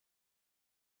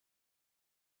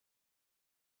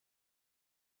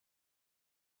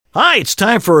Hi, it's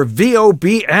time for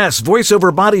VOBS,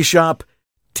 Voiceover Body Shop,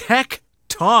 Tech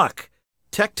Talk.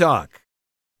 Tech Talk.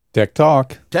 Tech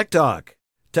Talk. Tech Talk.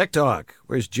 Tech Talk.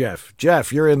 Where's Jeff?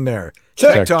 Jeff, you're in there.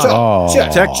 Tech Talk.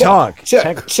 Tech Talk.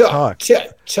 Tech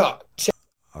Talk.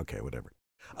 Okay, whatever.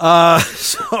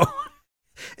 So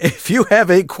if you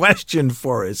have a question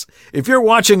for us, if you're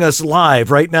watching us live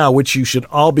right now, which you should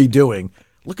all be doing,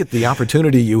 look at the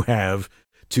opportunity you have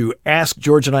to ask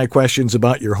George and I questions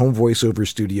about your home voiceover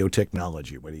studio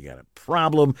technology. Whether you got a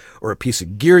problem or a piece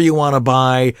of gear you want to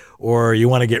buy or you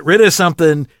want to get rid of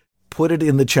something, put it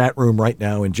in the chat room right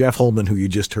now. And Jeff Holman, who you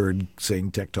just heard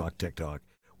saying Tech Talk,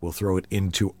 will throw it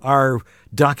into our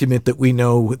document that we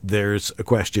know there's a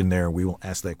question there. We will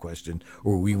ask that question,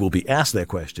 or we will be asked that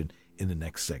question in the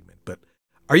next segment. But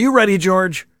are you ready,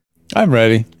 George? I'm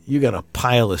ready. You got a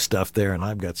pile of stuff there, and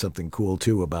I've got something cool,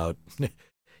 too, about,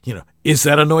 is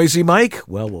that a noisy mic?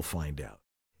 Well, we'll find out.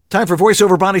 Time for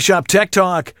VoiceOver Body Shop Tech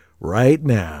Talk right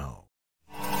now.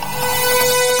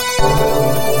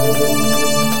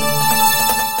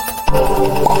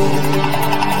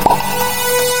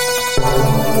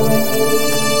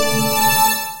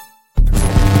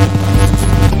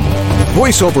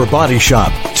 VoiceOver Body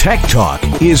Shop Tech Talk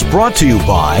is brought to you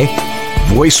by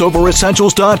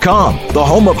VoiceOverEssentials.com, the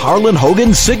home of Harlan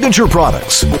Hogan's signature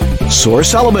products.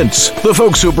 Source Elements, the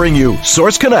folks who bring you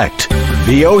Source Connect.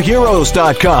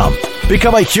 VOHeroes.com,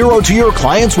 become a hero to your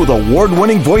clients with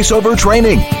award-winning voiceover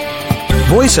training.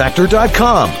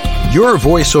 VoiceActor.com, your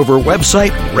voiceover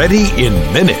website ready in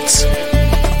minutes.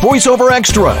 VoiceOver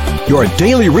Extra, your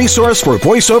daily resource for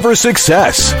voiceover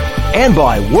success. And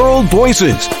by World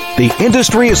Voices, the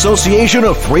Industry Association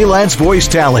of Freelance Voice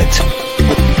Talent.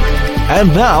 And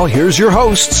now, here's your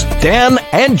hosts, Dan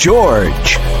and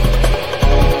George.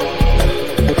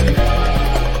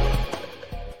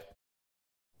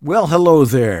 Well, hello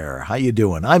there. How you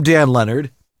doing? I'm Dan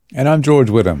Leonard. And I'm George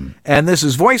Whittam. And this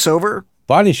is VoiceOver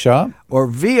Body Shop. Or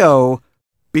VOBS.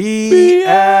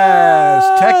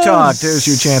 Tech Talk. There's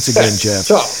your chance again, Jeff.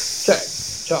 Talk.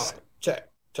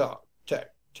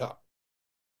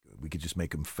 We could just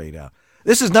make them fade out.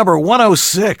 This is number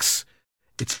 106.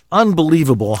 It's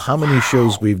unbelievable how many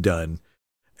shows we've done,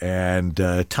 and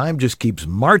time just keeps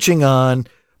marching on,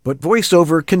 but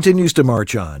VoiceOver continues to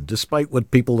march on, despite what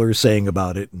people are saying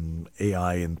about it and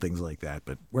AI and things like that,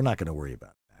 but we're not going to worry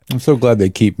about that. I'm so glad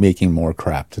they keep making more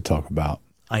crap to talk about.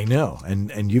 I know,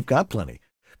 and you've got plenty.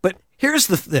 But here's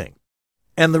the thing,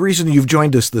 and the reason you've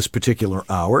joined us this particular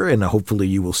hour, and hopefully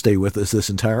you will stay with us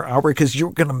this entire hour, because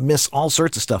you're going to miss all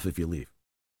sorts of stuff if you leave.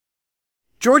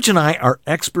 George and I are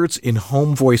experts in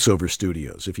home voiceover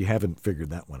studios, if you haven't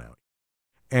figured that one out.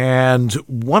 And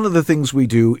one of the things we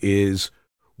do is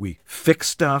we fix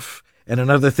stuff, and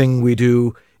another thing we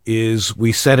do is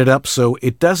we set it up so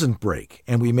it doesn't break,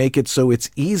 and we make it so it's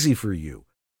easy for you.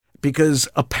 Because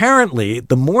apparently,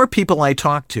 the more people I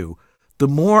talk to, the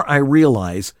more I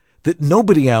realize that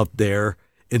nobody out there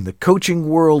in the coaching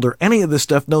world or any of this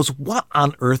stuff knows what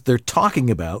on earth they're talking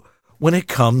about when it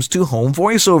comes to home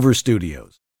voiceover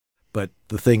studios. But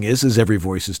the thing is every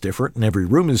voice is different and every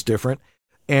room is different.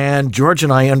 And George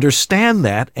and I understand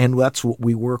that, and that's what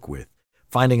we work with.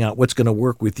 Finding out what's going to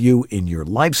work with you in your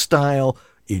lifestyle,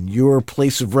 in your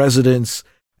place of residence.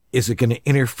 Is it going to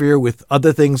interfere with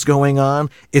other things going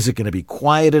on? Is it going to be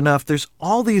quiet enough? There's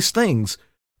all these things,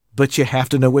 but you have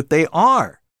to know what they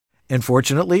are. And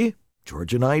fortunately,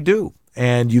 George and I do.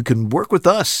 And you can work with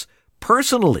us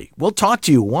personally. We'll talk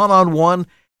to you one-on-one.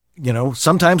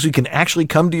 Sometimes we can actually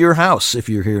come to your house if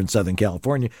you're here in Southern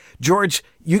California. George,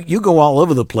 you go all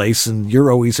over the place, and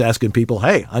you're always asking people,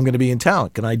 hey, I'm going to be in town.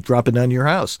 Can I drop it down to your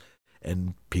house?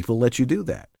 And people let you do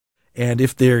that. And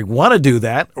if they want to do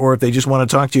that, or if they just want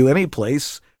to talk to you any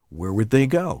place, where would they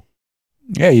go?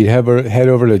 Yeah, you'd head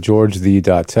over to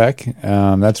georgethe.tech.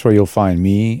 That's where you'll find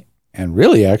me and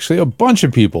really actually a bunch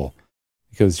of people,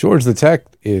 because George the Tech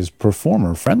is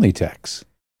performer-friendly techs.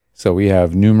 So we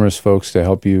have numerous folks to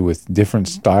help you with different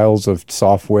styles of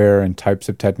software and types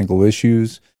of technical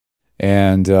issues.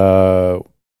 And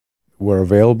we're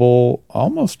available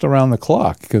almost around the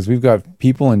clock because we've got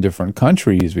people in different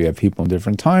countries. We have people in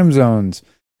different time zones.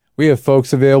 We have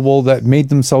folks available that made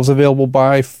themselves available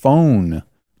by phone,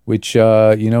 which,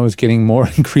 is getting more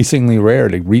increasingly rare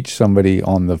to reach somebody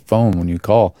on the phone when you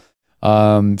call.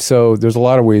 So there's a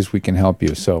lot of ways we can help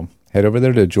you. So head over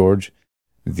there to georgethe.tech,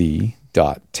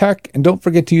 and don't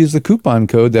forget to use the coupon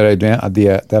code that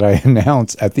I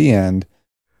announce at the end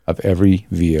of every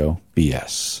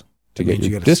VOBS to get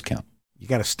your discount. You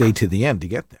got to stay to the end to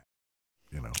get that.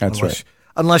 That's right.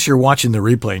 Unless you're watching the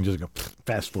replay and just go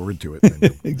fast forward to it.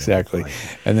 Exactly.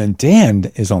 And then Dan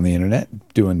is on the internet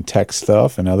doing tech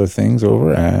stuff and other things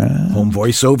over at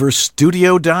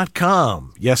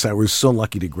homevoiceoverstudio.com. Yes, I was so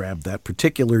lucky to grab that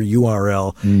particular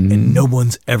URL, and no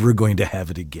one's ever going to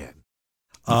have it again.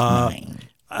 What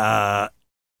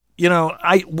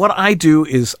I do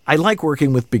is I like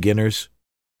working with beginners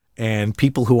and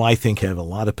people who I think have a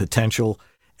lot of potential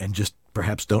and just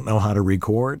perhaps don't know how to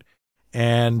record.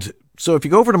 And so if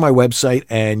you go over to my website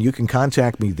and you can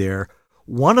contact me there,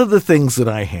 one of the things that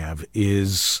I have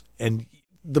is, and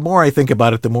the more I think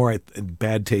about it, the more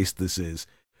bad taste this is,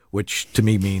 which to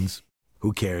me means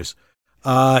who cares,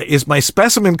 is my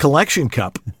specimen collection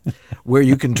cup, where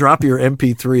you can drop your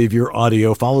MP3 of your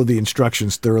audio, follow the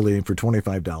instructions thoroughly, and for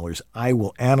 $25, I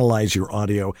will analyze your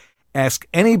audio, ask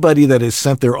anybody that has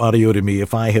sent their audio to me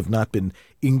if I have not been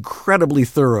incredibly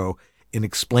thorough in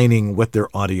explaining what their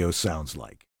audio sounds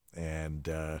like. And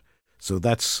so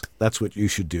that's what you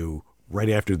should do right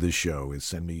after this show, is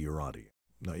send me your audio.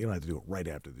 No, you don't have to do it right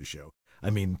after the show.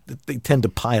 I mean, they tend to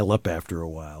pile up after a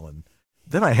while, and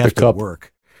then I have to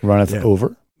work. Runneth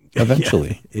over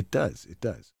eventually. Yeah, it does.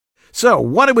 So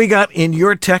what do we got in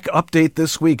your tech update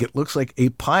this week? It looks like a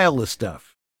pile of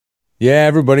stuff. Yeah,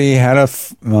 everybody had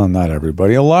not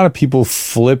everybody. A lot of people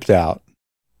flipped out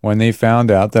when they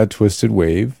found out that Twisted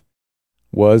Wave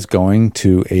was going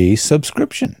to a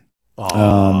subscription.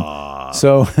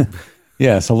 So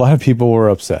yes, a lot of people were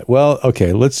upset. Well,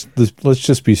 okay, let's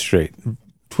just be straight.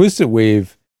 Twisted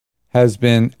Wave has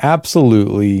been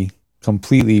absolutely,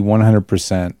 completely,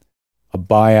 100% a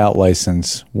buyout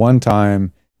license one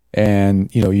time, and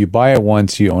you buy it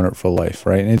once, you own it for life,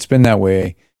 right? And it's been that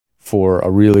way for a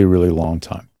really, really long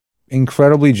time.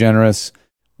 Incredibly generous.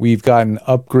 We've gotten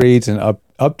upgrades and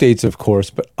updates, of course,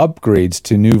 but upgrades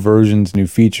to new versions, new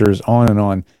features, on and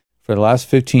on for the last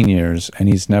 15 years. And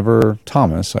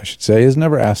Thomas, I should say, has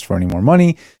never asked for any more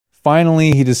money.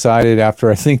 Finally, he decided, after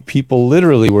I think people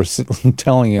literally were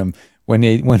telling him when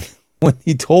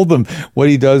he told them what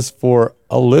he does for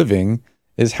a living,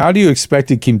 is how do you expect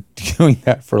to keep doing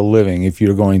that for a living if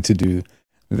you're going to do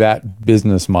that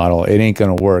business model? It ain't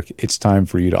going to work. It's time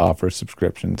for you to offer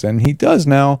subscriptions. And he does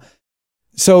now.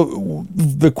 So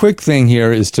the quick thing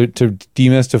here is to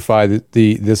demystify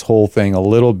this whole thing a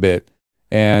little bit.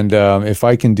 And if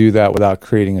I can do that without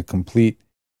creating a complete,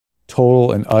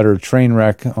 total, and utter train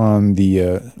wreck on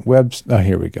the web. Oh,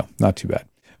 here we go. Not too bad.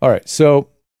 All right. So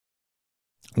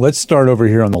let's start over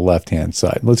here on the left-hand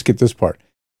side. Let's get this part.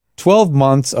 12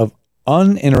 months of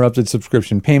uninterrupted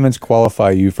subscription payments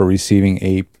qualify you for receiving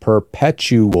a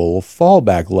perpetual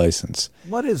fallback license.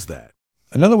 What is that?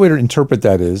 Another way to interpret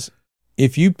that is,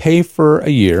 if you pay for a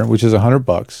year, which is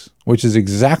 $100, which is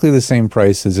exactly the same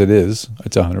price as it's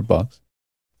 $100,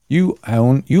 you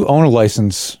own a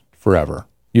license forever.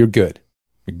 You're good.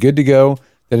 You're good to go.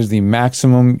 That is the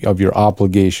maximum of your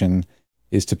obligation,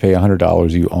 is to pay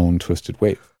 $100. You own Twisted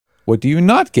Wave. What do you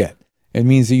not get? It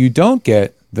means that you don't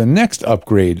get the next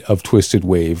upgrade of Twisted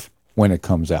Wave when it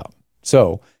comes out.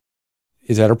 So,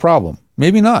 is that a problem?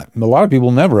 Maybe not. A lot of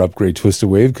people never upgrade Twisted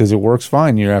Wave because it works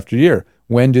fine year after year.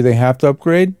 When do they have to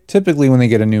upgrade? Typically when they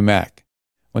get a new Mac.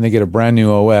 When they get a brand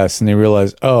new OS and they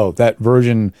realize, oh, that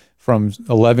version from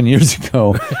 11 years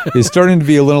ago is starting to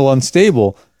be a little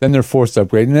unstable, then they're forced to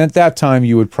upgrade. And at that time,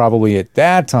 you would probably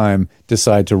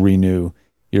decide to renew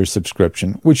your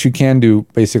subscription, which you can do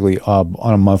basically on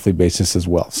a monthly basis as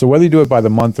well. So whether you do it by the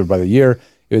month or by the year,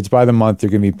 if it's by the month, you're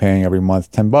going to be paying every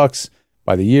month $10.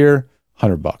 By the year,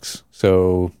 $100.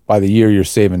 So by the year, you're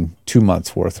saving 2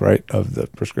 months worth, right, of the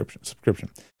subscription.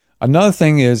 Another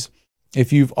thing is,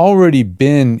 if you've already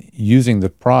been using the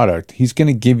product, he's going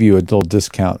to give you a little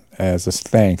discount as a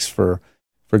thanks for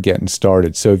getting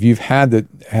started. So if you've had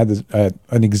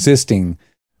an existing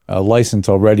license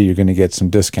already, you're going to get some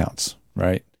discounts,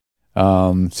 right?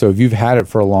 So if you've had it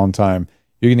for a long time,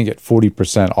 you're going to get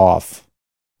 40% off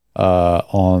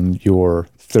on your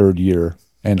third year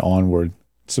and onward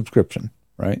subscription,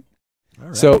 right? All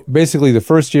right. So basically, the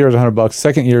first year is $100,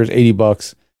 second year is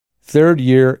 $80, third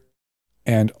year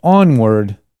and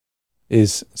onward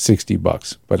is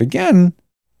 $60. But again,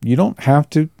 you don't have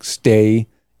to stay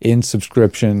in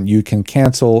subscription. You can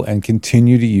cancel and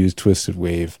continue to use Twisted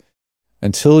Wave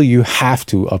until you have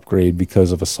to upgrade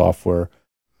because of a software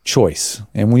choice.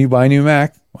 And when you buy a new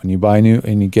Mac, and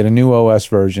you get a new OS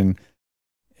version,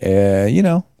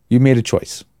 you made a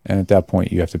choice. And at that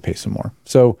point, you have to pay some more.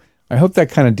 So I hope that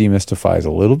kind of demystifies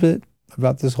a little bit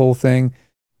about this whole thing.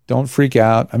 Don't freak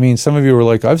out. I mean, some of you were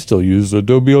like, I've still used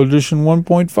Adobe Audition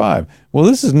 1.5. Well,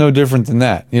 this is no different than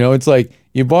that. It's like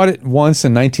you bought it once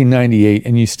in 1998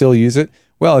 and you still use it.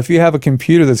 Well, if you have a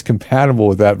computer that's compatible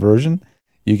with that version,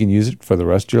 you can use it for the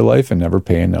rest of your life and never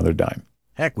pay another dime.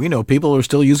 Heck, we know people who are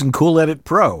still using Cool Edit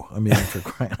Pro. I mean, for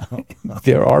crying out loud.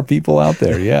 There are people out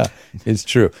there. Yeah, it's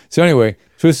true. So anyway,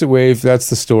 Twisted Wave,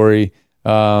 that's the story.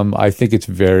 I think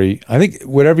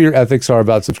whatever your ethics are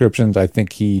about subscriptions, I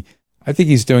think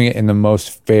he's doing it in the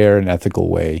most fair and ethical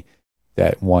way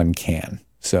that one can.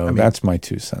 So that's my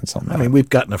 2 cents on that. I mean, we've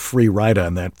gotten a free ride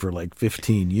on that for like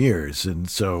 15 years. And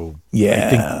so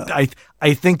I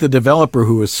think the developer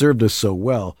who has served us so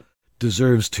well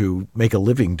deserves to make a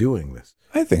living doing this.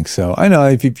 I think so. I know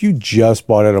if you just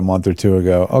bought it a month or 2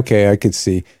 ago, okay, I could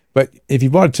see. But if you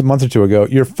bought it a month or 2 ago,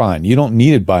 you're fine. You don't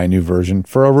need to buy a new version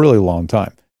for a really long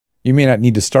time. You may not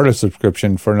need to start a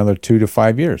subscription for another 2 to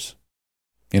 5 years.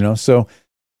 So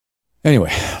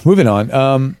anyway, moving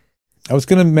on. I was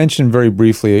going to mention very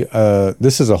briefly,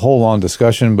 this is a whole long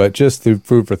discussion, but just through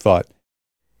food for thought.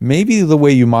 Maybe the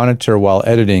way you monitor while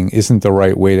editing isn't the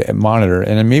right way to monitor,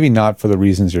 and maybe not for the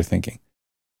reasons you're thinking.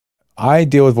 I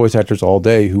deal with voice actors all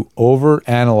day who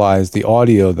overanalyze the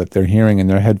audio that they're hearing in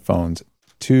their headphones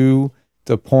to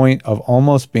the point of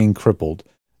almost being crippled,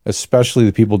 especially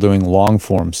the people doing long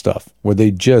form stuff, where they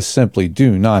just simply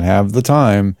do not have the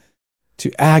time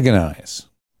to agonize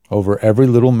over every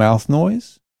little mouth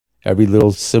noise, every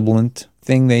little sibilant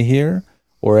thing they hear,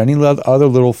 or any other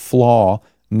little flaw,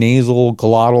 nasal,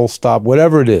 glottal stop,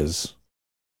 whatever it is.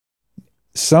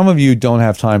 Some of you don't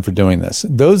have time for doing this.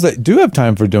 Those that do have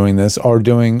time for doing this are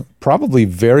doing probably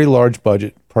very large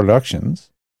budget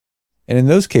productions. And in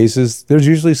those cases, there's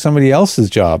usually somebody else's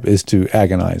job is to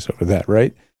agonize over that,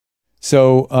 right?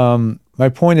 So my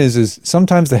point is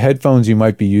sometimes the headphones you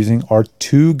might be using are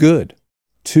too good,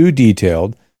 too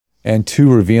detailed, and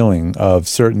too revealing of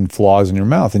certain flaws in your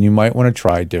mouth. And you might want to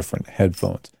try different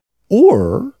headphones.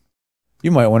 Or you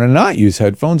might want to not use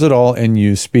headphones at all and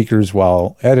use speakers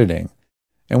while editing.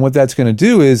 And what that's going to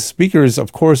do is speakers,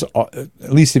 of course,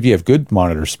 at least if you have good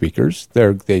monitor speakers,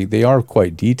 they are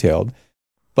quite detailed,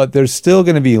 but they're still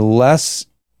going to be less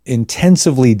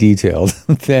intensively detailed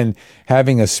than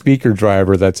having a speaker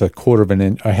driver that's a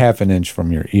half an inch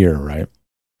from your ear, right?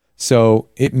 So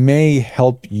it may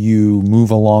help you move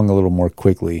along a little more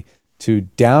quickly to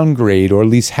downgrade or at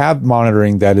least have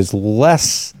monitoring that is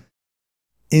less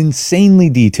insanely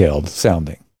detailed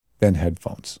sounding than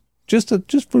headphones. Just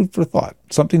food for thought,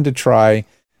 something to try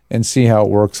and see how it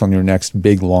works on your next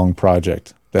big long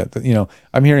project.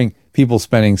 I'm hearing people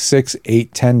spending 6,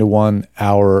 8, 10 to 1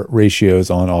 hour ratios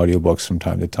on audiobooks from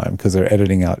time to time because they're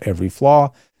editing out every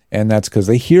flaw, and that's because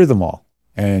they hear them all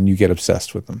and you get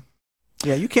obsessed with them.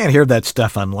 Yeah, you can't hear that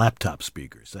stuff on laptop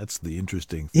speakers. That's the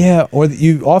interesting thing. Yeah, or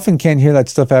you often can't hear that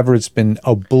stuff after it's been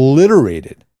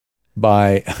obliterated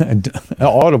by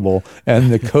Audible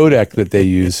and the codec that they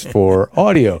use for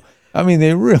audio. I mean,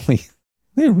 they really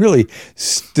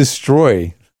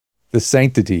destroy the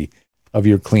sanctity of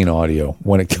your clean audio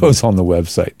when it goes on the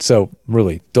website. So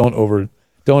really, don't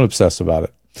obsess about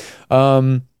it.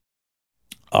 I'll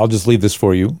just leave this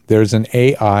for you. There's an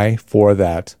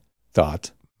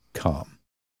AI4that.com.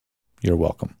 You're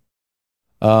welcome.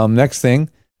 Next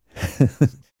thing,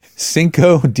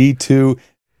 Synco D2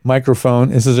 microphone.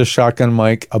 This is a shotgun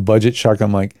mic, a budget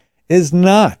shotgun mic, is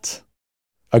not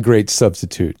a great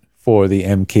substitute for the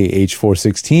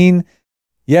MKH416.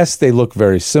 Yes, they look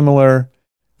very similar.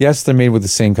 Yes, they're made with the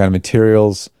same kind of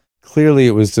materials. Clearly,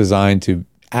 it was designed to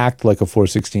act like a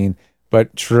 416,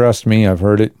 but trust me, I've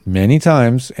heard it many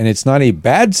times, and it's not a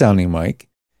bad sounding mic.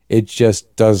 It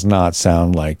just does not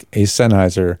sound like a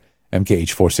Sennheiser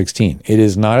MKH416. It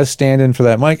is not a stand-in for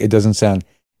that mic. It doesn't sound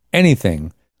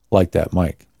anything like that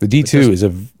mic. The D2 is a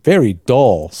very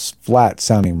dull, flat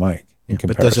sounding mic.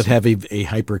 But does it have a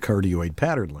hypercardioid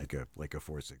pattern like a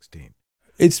 416?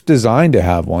 It's designed to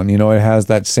have one. It has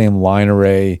that same line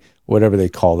array, whatever they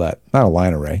call that. Not a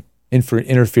line array,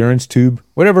 interference tube,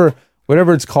 whatever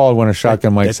it's called when a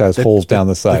shotgun mic has holes down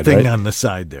the side. The thing right? on the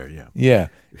side there, yeah. Yeah,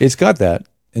 it's got that.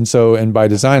 And by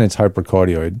design, it's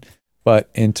hypercardioid.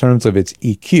 But in terms of its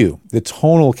EQ, the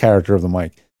tonal character of the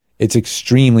mic, it's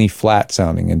extremely flat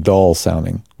sounding and dull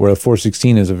sounding, where a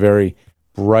 416 is a very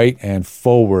bright and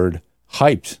forward,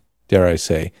 hyped, dare I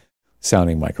say,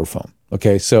 sounding microphone.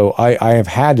 Okay, so I have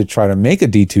had to try to make a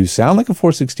D2 sound like a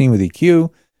 416 with EQ,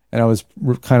 and I was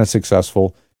kind of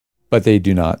successful, but they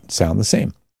do not sound the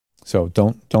same. So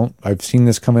don't, I've seen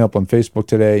this coming up on Facebook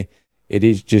today. It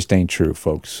just ain't true,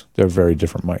 folks. They're very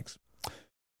different mics.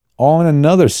 On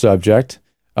another subject,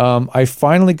 I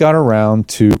finally got around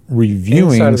to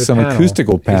reviewing some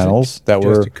acoustical panels that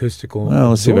were acoustical. Well,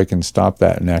 let's see if I can stop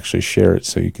that and actually share it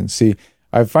so you can see.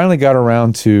 I finally got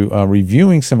around to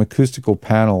reviewing some acoustical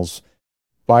panels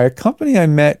by a company I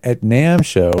met at NAMM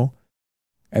show,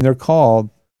 and they're called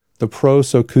the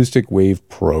Pros Acoustic Wave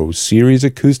Pro Series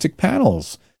acoustic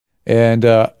panels. And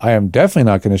I am definitely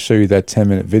not going to show you that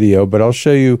 10-minute video, but I'll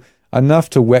show you enough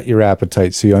to whet your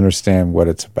appetite so you understand what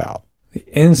it's about. The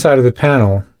inside of the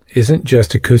panel isn't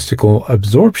just acoustical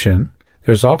absorption.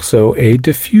 There's also a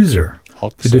diffuser,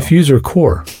 the diffuser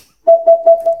core.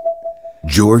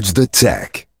 George the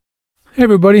Tech. Hey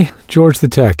everybody, George the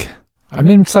Tech. I'm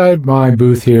inside my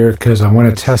booth here because I want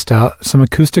to test out some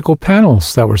acoustical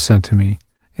panels that were sent to me.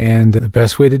 And the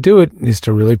best way to do it is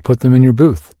to really put them in your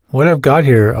booth. What I've got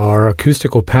here are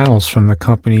acoustical panels from the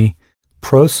company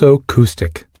Proso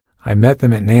Acoustic. I met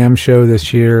them at NAMM show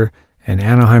this year in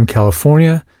Anaheim,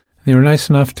 California. They were nice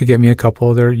enough to get me a couple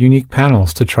of their unique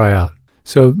panels to try out.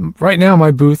 So right now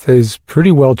my booth is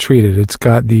pretty well treated. It's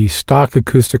got the stock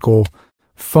acoustical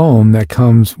foam that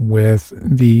comes with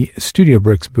the Studio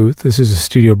Bricks booth. This is a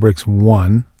Studio Bricks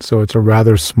 1, so it's a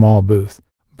rather small booth.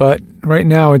 But right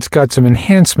now it's got some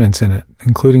enhancements in it,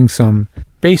 including some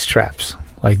bass traps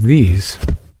like these.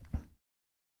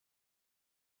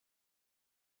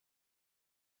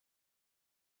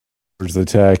 George the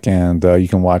Tech, and you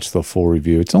can watch the full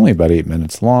review. It's only about 8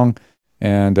 minutes long,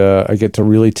 and I get to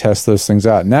really test those things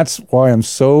out. And that's why I'm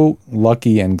so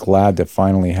lucky and glad to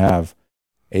finally have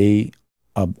a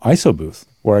ISO booth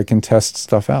where I can test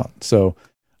stuff out. So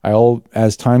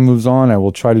as time moves on, I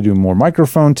will try to do more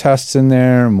microphone tests in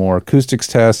there, more acoustics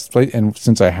tests, and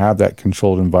since I have that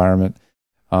controlled environment.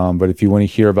 But if you want to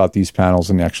hear about these panels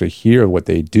and actually hear what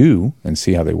they do and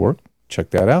see how they work, check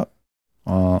that out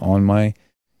on my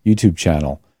YouTube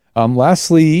channel.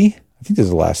 Lastly, I think this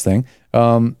is the last thing,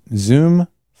 Zoom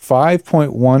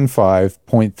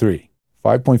 5.15.3.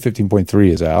 5.15.3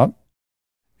 is out.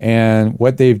 And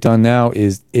what they've done now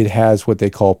is it has what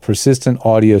they call persistent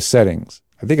audio settings.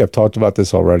 I think I've talked about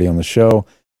this already on the show,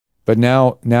 but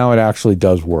now it actually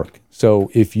does work. So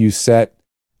if you set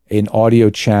an audio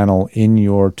channel in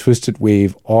your Twisted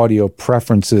Wave audio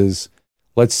preferences,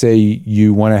 let's say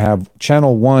you want to have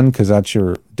channel 1 because that's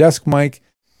your desk mic,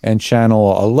 and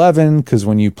channel 11 because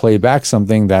when you play back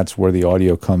something, that's where the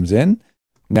audio comes in.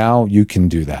 Now you can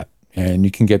do that. And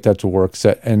you can get that to work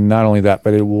set. And not only that,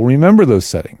 but it will remember those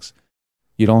settings.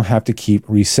 You don't have to keep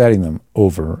resetting them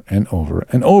over and over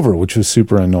and over, which was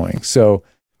super annoying. So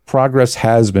progress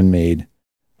has been made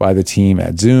by the team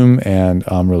at Zoom, and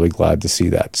I'm really glad to see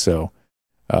that. So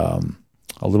a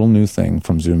little new thing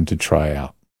from Zoom to try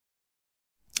out.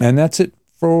 And that's it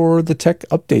for the tech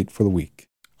update for the week.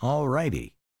 All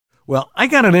righty. Well, I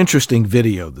got an interesting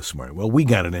video this morning. Well, we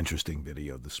got an interesting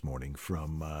video this morning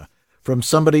from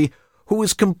somebody who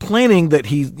was complaining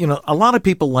that a lot of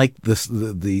people like this,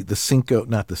 the Synco,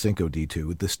 not the Synco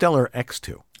D2, the Stellar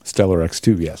X2. Stellar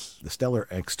X2, yes. The Stellar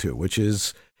X2, which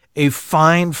is a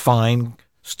fine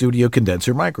studio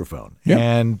condenser microphone.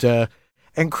 Yep.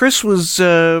 And Chris was,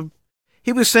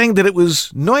 he was saying that it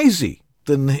was noisy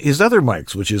than his other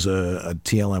mics, which is a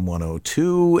TLM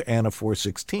 102 and a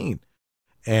 416.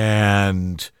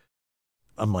 And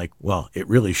I'm like, well, it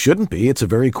really shouldn't be. It's a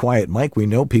very quiet mic. We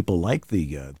know people like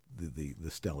the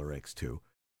Stellar X2.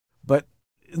 But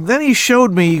then he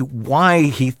showed me why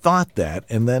he thought that.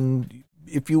 And then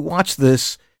if you watch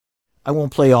this, I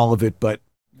won't play all of it, but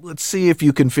let's see if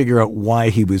you can figure out why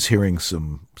he was hearing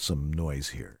some noise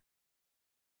here.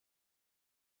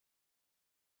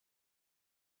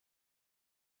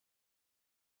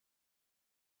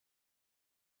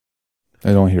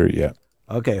 I don't hear it yet.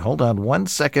 Okay, hold on 1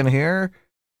 second here.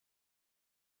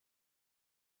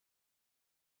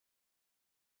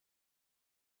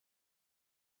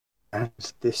 And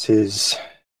this is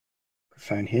a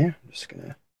phone here. I'm just going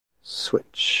to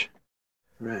switch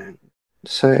around.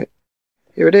 So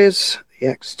here it is, the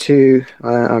X2.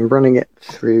 I'm running it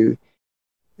through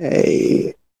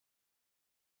a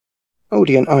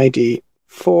Audient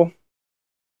ID4.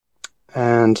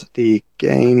 And the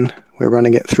gain, we're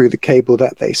running it through the cable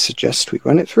that they suggest we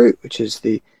run it through, which is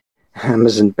the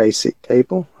Amazon Basic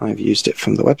cable. I've used it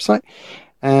from the website.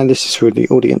 And this is through the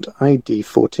Audient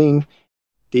ID14.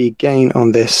 The gain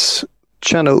on this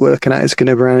channel we're looking at is going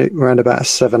to be around about a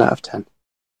 7 out of 10.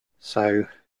 So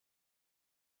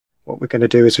what we're going to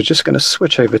do is we're just going to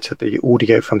switch over to the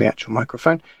audio from the actual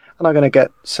microphone, and I'm going to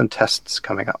get some tests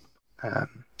coming up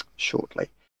shortly.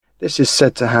 This is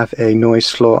said to have a noise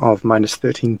floor of minus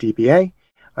 13 dBA.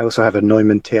 I also have a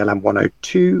Neumann TLM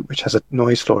 102, which has a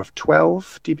noise floor of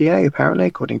 12 dBA, apparently,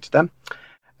 according to them.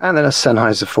 And then a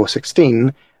Sennheiser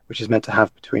 416, which is meant to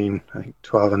have between, I think,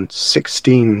 12 and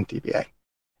 16 dBA.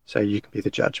 So you can be the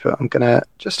judge. But I'm going to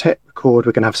just hit record.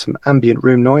 We're going to have some ambient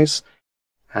room noise,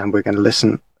 and we're going to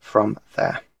listen from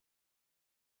there.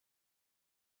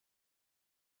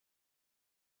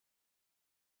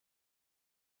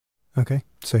 Okay,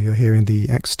 so you're hearing the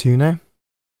X2 now.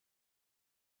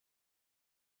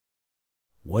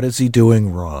 What is he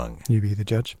doing wrong? You be the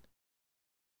judge.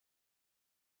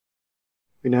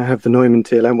 We now have the Neumann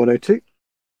TLM 102.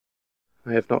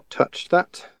 I have not touched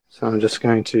that, so I'm just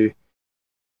going to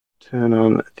turn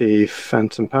on the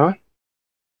phantom power.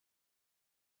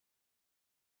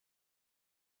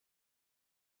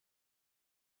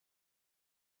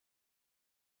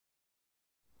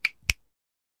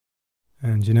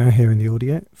 And you're now hearing the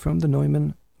audio from the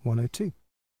Neumann 102.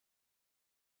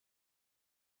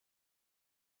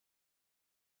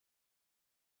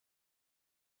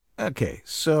 Okay,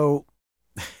 so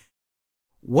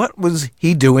what was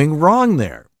he doing wrong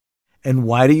there? And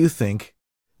why do you think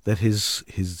that his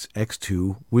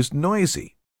X2 was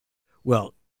noisy?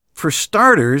 Well, for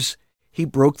starters, he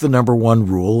broke the number one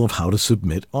rule of how to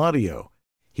submit audio.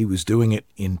 He was doing it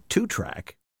in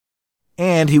 2-track,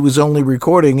 and he was only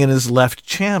recording in his left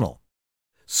channel.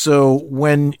 So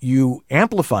when you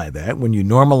amplify that, when you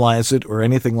normalize it or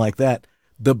anything like that,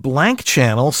 the blank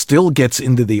channel still gets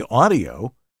into the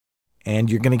audio,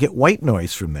 and you're going to get white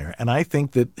noise from there. And I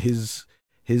think that his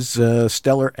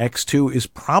Stellar X2 is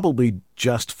probably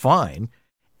just fine,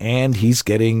 and he's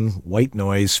getting white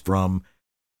noise from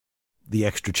the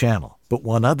extra channel. But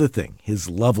one other thing, his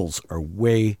levels are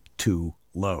way too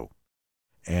low.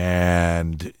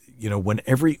 And, you know, when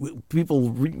people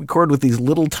record with these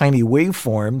little tiny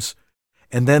waveforms,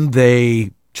 and then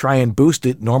they try and boost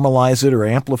it, normalize it, or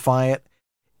amplify it,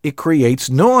 it creates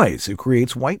noise. It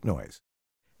creates white noise.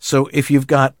 So if you've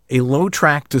got a low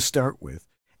track to start with,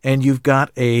 and you've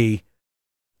got a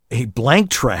blank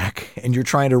track, and you're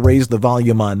trying to raise the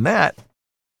volume on that,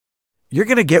 you're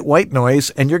going to get white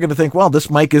noise, and you're going to think, well, this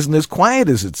mic isn't as quiet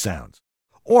as it sounds.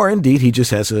 Or indeed, he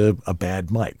just has a bad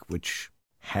mic, which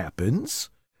happens.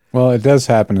 Well, it does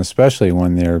happen, especially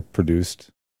when they're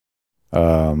produced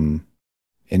in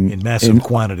massive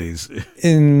quantities.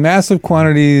 In massive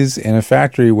quantities in a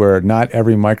factory where not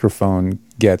every microphone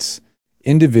gets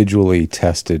individually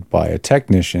tested by a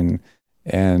technician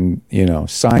and, you know,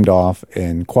 signed off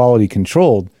and quality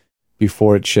controlled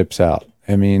before it ships out.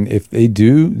 I mean, if they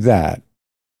do that,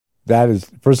 that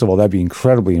is, first of all, that'd be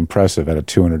incredibly impressive at a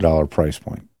 $200 price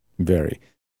point. Very.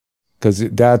 Because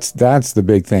that's the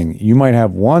big thing. You might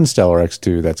have one Stellar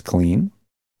X2 that's clean,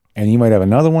 and you might have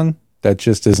another one that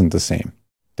just isn't the same.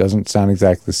 Doesn't sound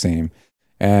exactly the same.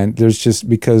 And there's just,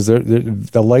 because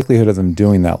the likelihood of them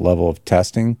doing that level of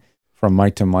testing from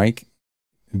mic to mic,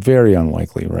 very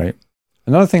unlikely, right?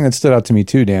 Another thing that stood out to me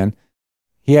too, Dan,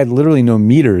 he had literally no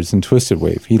meters in Twisted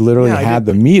Wave. He literally had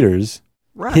the meters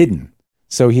hidden.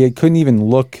 So couldn't even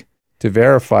look to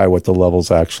verify what the levels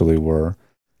actually were.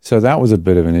 So that was a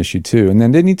bit of an issue too. And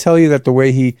then didn't he tell you that the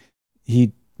way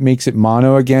he makes it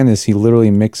mono again is he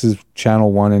literally mixes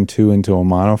channel 1 and 2 into a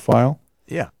mono file?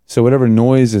 Yeah. So whatever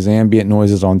noise is ambient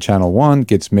noises on channel 1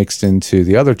 gets mixed into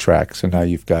the other track. So now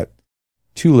you've got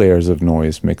 2 layers of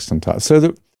noise mixed on top.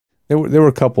 So there were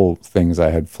a couple things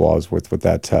I had flaws with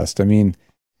that test. I mean,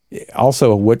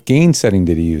 also, what gain setting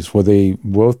did he use? Were they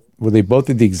both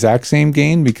at the exact same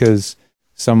gain? Because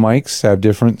some mics have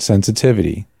different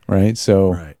sensitivity, right?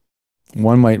 So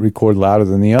one might record louder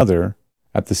than the other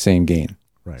at the same gain.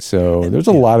 Right. So there's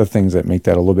a lot of things that make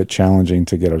that a little bit challenging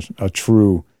to get a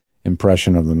true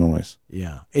impression of the noise.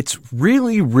 Yeah. It's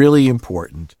really, really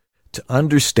important to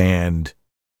understand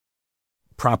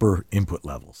proper input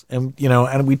levels. And, you know,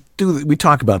 and we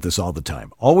talk about this all the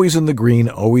time. Always in the green,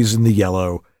 always in the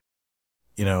yellow,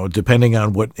 you know, depending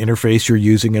on what interface you're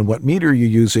using and what meter you're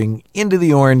using, into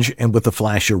the orange and with a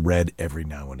flash of red every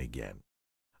now and again.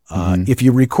 If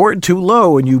you record too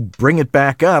low and you bring it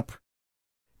back up,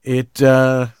 it's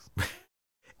going to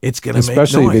make noise.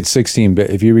 Especially if it's 16-bit.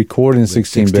 If you record in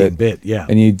 16-bit, yeah,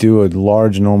 and you do a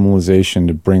large normalization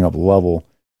to bring up level,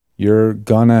 you're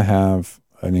going to have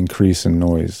an increase in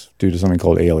noise due to something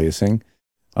called aliasing.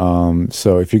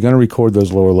 So if you're going to record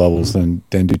those lower levels, then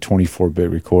do 24-bit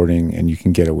recording, and you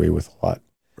can get away with a lot.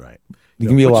 Right. You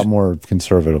can be a lot more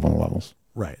conservative on the levels.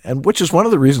 Right, and which is one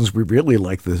of the reasons we really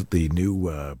like the new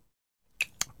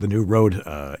Rode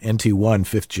NT1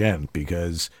 5th Gen,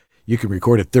 because you can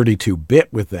record at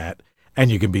 32-bit with that,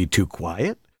 and you can be too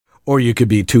quiet, or you could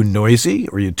be too noisy,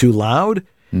 or you're too loud,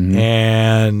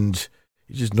 and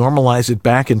you just normalize it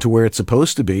back into where it's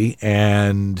supposed to be,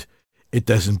 and it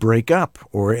doesn't break up,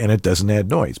 and it doesn't add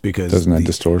noise, because doesn't add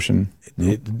distortion.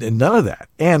 None of that.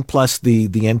 And plus, the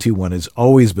NT1 has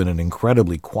always been an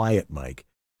incredibly quiet mic,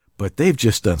 but they've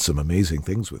just done some amazing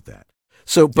things with that.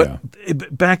 So,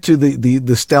 back to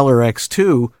the Stellar X2,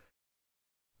 you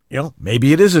know,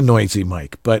 maybe it is a noisy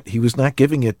mic, but he was not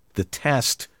giving it the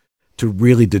test to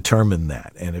really determine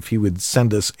that. And if he would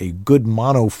send us a good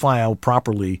mono file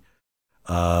properly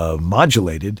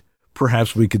modulated,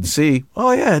 perhaps we could see,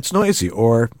 oh yeah, it's noisy,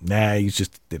 or nah, you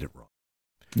just did it wrong.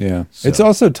 Yeah. So- It's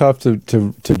also tough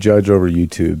to judge over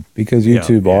YouTube because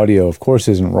YouTube audio, of course,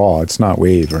 isn't raw. It's not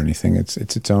wave or anything. It's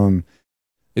its own,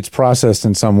 it's processed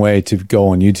in some way to go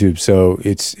on YouTube. So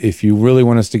it's, if you really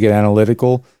want us to get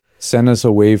analytical, send us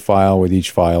a wave file with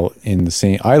each file in the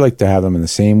same. I like to have them in the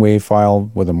same wave file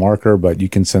with a marker, but you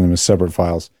can send them as separate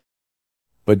files.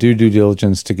 But do due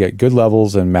diligence to get good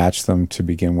levels and match them to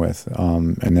begin with,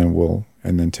 and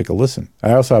then take a listen.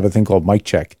 I also have a thing called Mic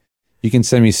Check. You can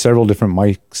send me several different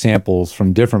mic samples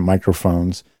from different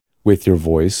microphones with your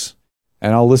voice,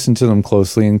 and I'll listen to them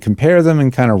closely and compare them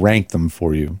and kind of rank them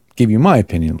for you. Give you my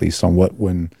opinion, at least, on what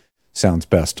one sounds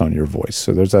best on your voice.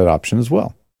 So there's that option as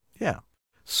well. Yeah.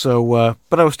 So,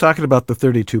 but I was talking about the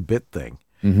 32-bit thing.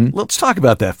 Mm-hmm. Let's talk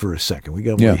about that for a second. We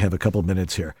Yeah. have a couple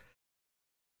minutes here.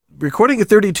 Recording a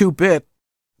 32-bit,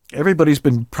 everybody's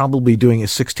been probably doing a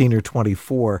 16 or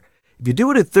 24. If you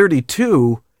do it at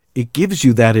 32, it gives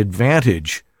you that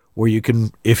advantage where you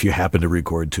can, if you happen to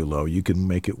record too low, you can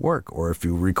make it work. Or if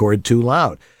you record too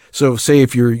loud. So say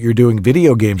if you're doing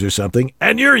video games or something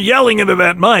and you're yelling into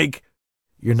that mic,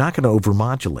 you're not going to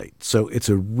overmodulate. So it's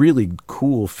a really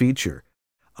cool feature.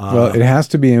 Well, it has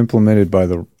to be implemented by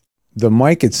the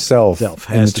mic itself.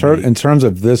 In terms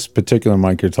of this particular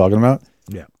mic you're talking about,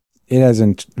 yeah, it has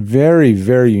a very,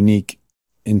 very unique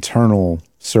internal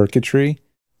circuitry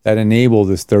that enable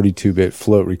this 32-bit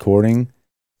float recording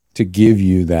to give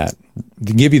you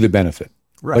the benefit.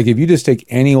 right. Like if you just take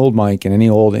any old mic and any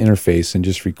old interface and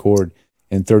just record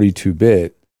in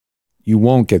 32-bit, you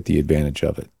won't get the advantage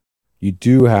of it. You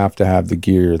do have to have the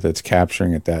gear that's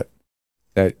capturing at that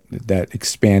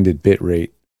expanded bit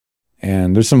rate.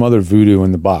 And there's some other voodoo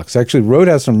in the box. Actually, Rode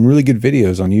has some really good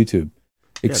videos on YouTube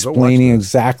explaining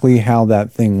exactly how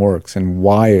that thing works and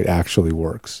why it actually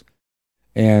works.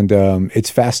 And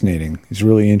it's fascinating. It's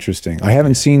really interesting. I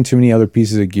haven't seen too many other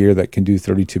pieces of gear that can do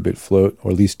 32-bit float, or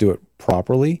at least do it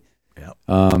properly. Yep.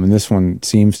 And this one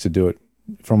seems to do it,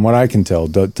 from what I can tell,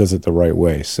 does it the right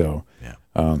way. So,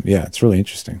 it's really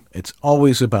interesting. It's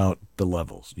always about the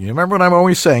levels. You remember what I'm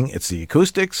always saying? It's the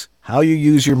acoustics, how you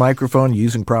use your microphone,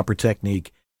 using proper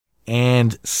technique,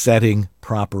 and setting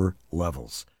proper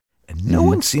levels. And no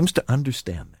one seems to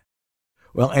understand that.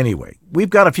 Well, anyway, we've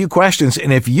got a few questions,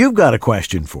 and if you've got a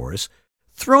question for us,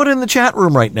 throw it in the chat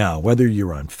room right now, whether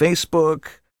you're on Facebook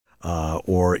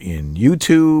or in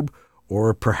YouTube,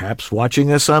 or perhaps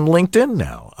watching us on LinkedIn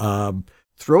now.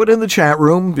 Throw it in the chat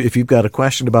room if you've got a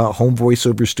question about home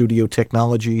voiceover studio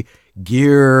technology,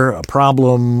 gear, a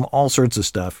problem, all sorts of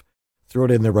stuff. Throw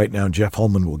it in there right now. Jeff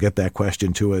Holman will get that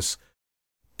question to us.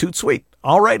 Toot sweet.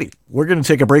 All righty. We're going to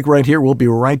take a break right here. We'll be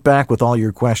right back with all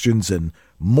your questions and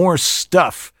more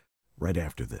stuff right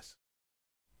after this.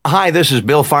 Hi, this is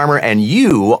Bill Farmer, and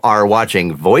you are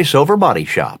watching VoiceOver Body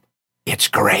Shop. It's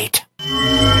great.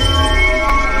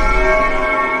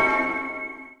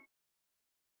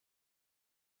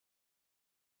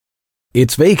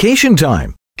 It's vacation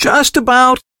time, just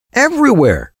about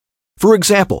everywhere. For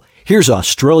example, here's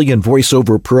Australian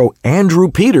voiceover pro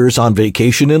Andrew Peters on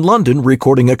vacation in London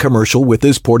recording a commercial with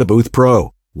his Portabooth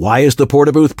Pro. Why is the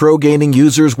Portabooth Pro gaining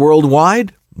users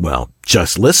worldwide? Well,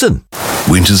 just listen.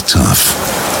 Winter's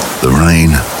tough. The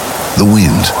rain, the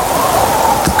wind,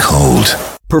 the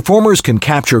cold. Performers can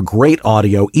capture great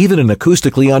audio even in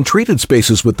acoustically untreated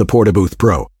spaces with the Portabooth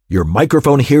Pro. Your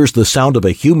microphone hears the sound of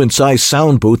a human-sized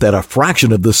sound booth at a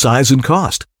fraction of the size and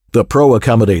cost. The Pro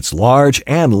accommodates large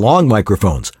and long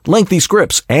microphones, lengthy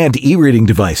scripts, and e-reading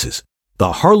devices.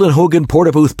 The Harlan Hogan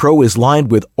Portabooth Pro is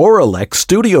lined with Auralex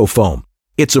studio foam.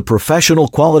 It's a professional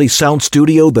quality sound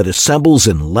studio that assembles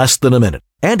in less than a minute.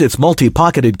 And its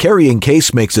multi-pocketed carrying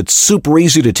case makes it super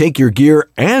easy to take your gear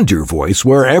and your voice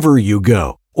wherever you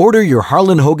go. Order your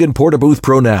Harlan Hogan Portabooth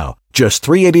Pro now, just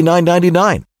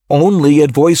 $389.99. Only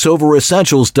at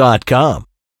voiceoveressentials.com.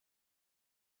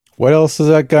 What else does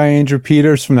that guy Andrew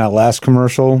Peters from that last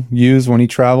commercial use when he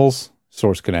travels?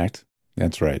 Source Connect.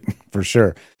 That's right, for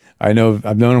sure. I've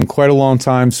known him quite a long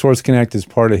time. Source Connect is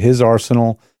part of his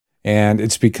arsenal, and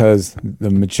it's because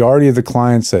the majority of the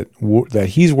clients that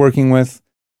he's working with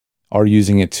are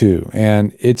using it too.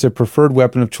 And it's a preferred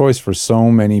weapon of choice for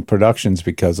so many productions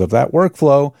because of that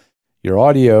workflow. Your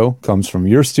audio comes from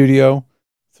your studio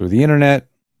through the internet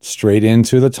straight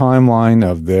into the timeline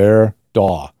of their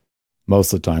DAW.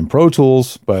 Most of the time Pro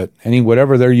Tools, but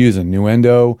whatever they're using,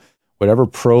 Nuendo, whatever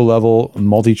pro level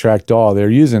multi-track DAW they're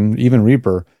using, even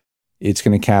Reaper, it's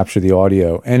going to capture the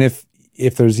audio. And if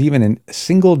there's even a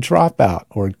single dropout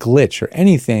or glitch or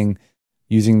anything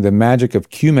using the magic of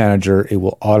Cue Manager, it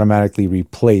will automatically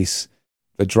replace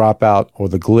the dropout or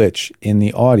the glitch in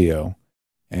the audio.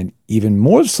 And even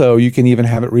more so, you can even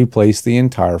have it replace the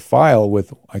entire file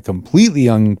with a completely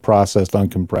unprocessed,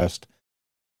 uncompressed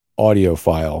audio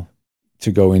file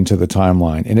to go into the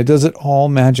timeline. And it does it all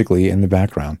magically in the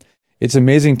background. It's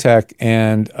amazing tech,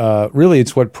 and really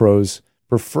it's what pros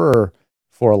prefer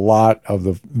for a lot of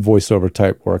the voiceover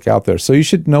type work out there. So you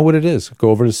should know what it is.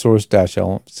 Go over to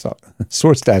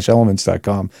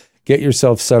source-elements.com. Get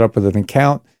yourself set up with an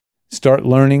account. Start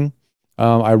learning.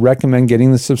 I recommend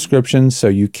getting the subscription so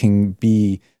you can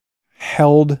be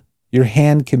held, your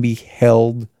hand can be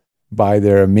held by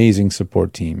their amazing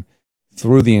support team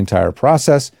through the entire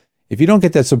process. If you don't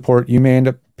get that support, you may end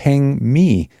up paying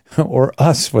me or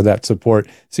us for that support.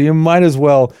 So you might as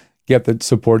well get the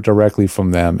support directly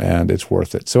from them, and it's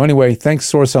worth it. So anyway, thanks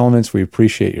Source Elements. We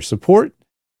appreciate your support.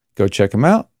 Go check them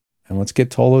out, and let's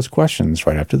get to all those questions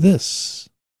right after this.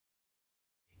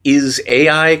 Is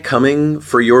AI coming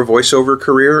for your voiceover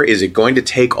career? Is it going to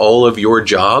take all of your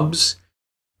jobs?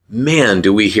 Man,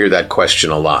 do we hear that question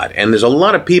a lot. And there's a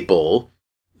lot of people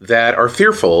that are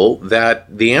fearful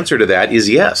that the answer to that is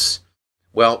yes.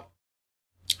 Well,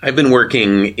 I've been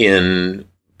working in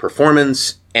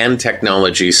performance and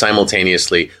technology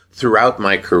simultaneously throughout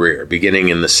my career, beginning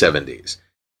in the 70s.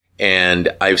 And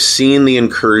I've seen the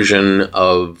incursion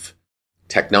of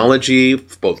technology,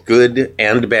 both good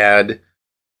and bad.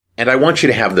 And I want you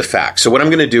to have the facts. So what I'm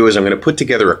going to do is I'm going to put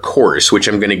together a course, which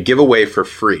I'm going to give away for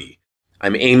free.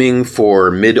 I'm aiming for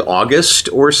mid-August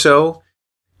or so,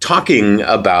 talking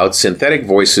about synthetic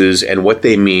voices and what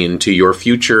they mean to your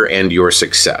future and your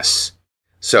success.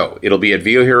 So it'll be at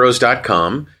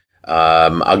VOHeroes.com.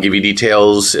 I'll give you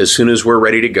details as soon as we're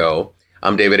ready to go.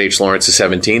 I'm David H. Lawrence the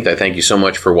 17th. I thank you so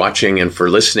much for watching and for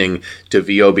listening to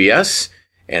VOBS.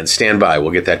 And stand by.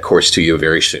 We'll get that course to you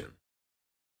very soon.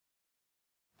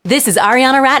 This is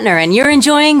Ariana Ratner, and you're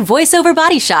enjoying VoiceOver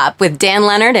Body Shop with Dan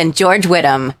Leonard and George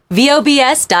Whittam.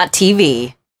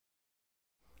 VOBS.TV.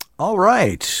 All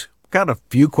right. Got a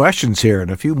few questions here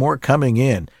and a few more coming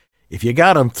in. If you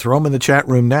got them, throw them in the chat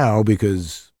room now,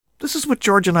 because this is what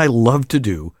George and I love to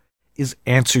do, is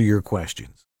answer your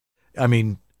questions. I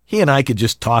mean, he and I could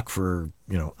just talk for,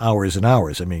 hours and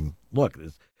hours. I mean, look,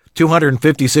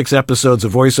 256 episodes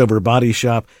of VoiceOver Body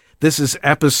Shop. This is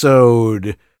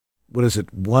episode, what is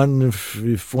it,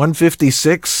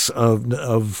 156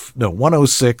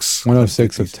 106.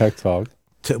 106 of Tech Talk.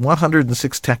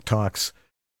 106 Tech Talks.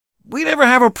 We never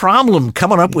have a problem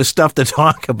coming up with stuff to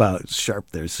talk about.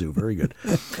 Sharp there, Sue. Very good.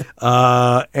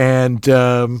 And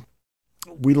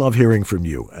we love hearing from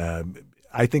you.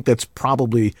 I think that's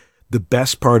probably the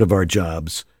best part of our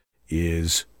jobs,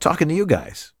 is talking to you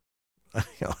guys.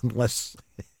 Unless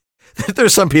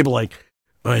there's some people like,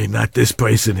 oh, not this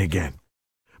person again.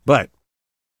 But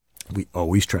we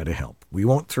always try to help. We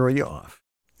won't throw you off.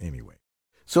 Anyway.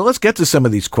 So let's get to some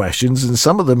of these questions, and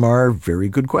some of them are very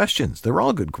good questions. They're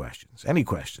all good questions. Any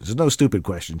questions. There's no stupid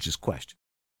questions, just questions.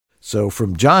 So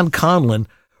from John Conlon,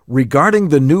 regarding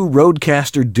the new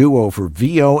Rodecaster Duo for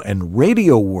VO and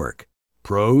radio work,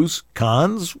 pros,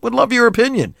 cons, would love your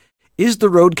opinion. Is the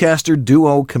Rodecaster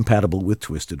Duo compatible with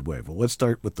Twisted Wave? Well, let's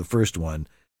start with the first one.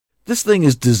 This thing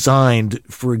is designed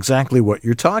for exactly what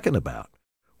you're talking about,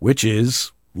 which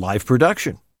is live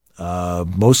production.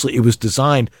 Mostly it was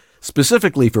designed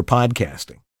specifically for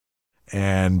podcasting.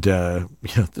 And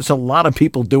there's a lot of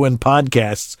people doing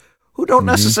podcasts who don't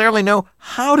necessarily know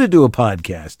how to do a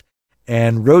podcast.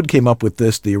 And Rode came up with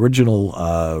this, the original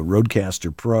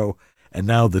Rodecaster Pro, and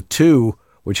now the 2,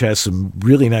 which has some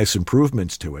really nice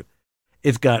improvements to it.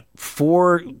 It's got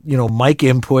 4, mic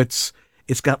inputs.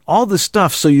 It's got all this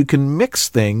stuff so you can mix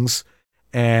things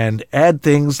and add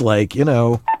things like,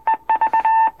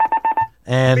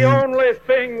 and the only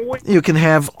thing you can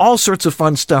have all sorts of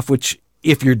fun stuff, which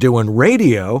if you're doing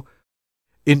radio,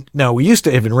 we used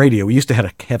to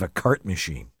have a cart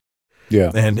machine. Yeah.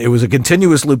 And it was a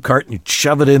continuous loop cart, and you'd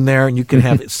shove it in there, and you can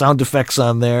have sound effects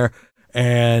on there.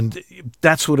 And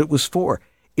that's what it was for.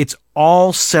 It's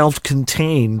all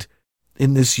self-contained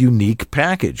in this unique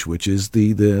package, which is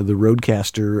the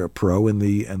Rodecaster Pro and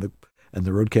the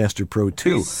Rodecaster Pro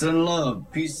 2. Peace and love.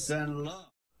 Peace and love.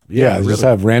 Yeah, really. Just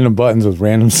have random buttons with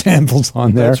random samples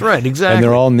on there. That's right, exactly. And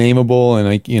they're all nameable, and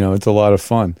it's a lot of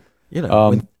fun.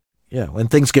 When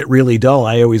things get really dull,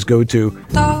 I always go to.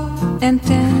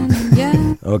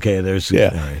 Okay, there's All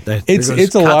right.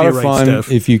 It's a lot of fun stuff.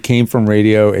 If you came from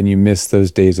radio and you miss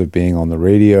those days of being on the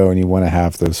radio and you want to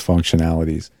have those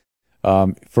functionalities.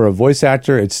 For a voice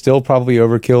actor, it's still probably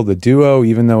overkill. The Duo,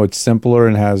 even though it's simpler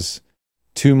and has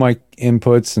 2 mic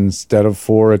inputs instead of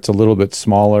 4. It's a little bit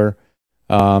smaller.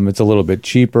 It's a little bit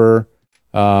cheaper.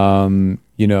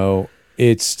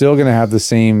 It's still going to have the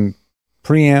same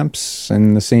preamps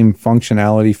and the same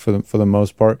functionality for the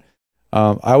most part.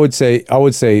 I would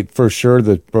say for sure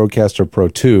the Broadcaster Pro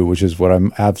 2, which is what I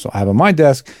have on my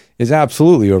desk, is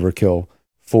absolutely overkill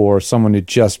for someone who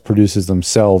just produces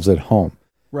themselves at home.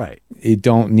 Right. You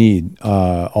don't need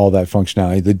all that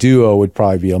functionality. The Duo would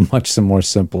probably be a much more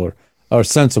simpler or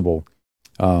sensible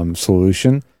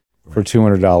solution for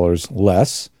 $200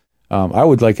 less. I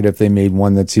would like it if they made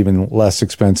one that's even less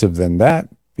expensive than that,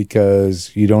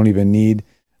 because you don't even need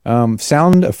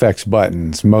sound effects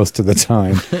buttons most of the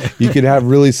time. You could have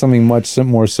really something much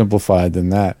more simplified than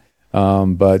that.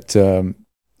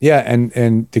 Yeah,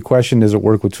 and the question, does it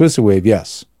work with Twisted Wave?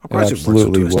 Yes, it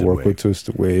absolutely will work with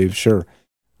Twisted Wave. Sure.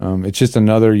 It's just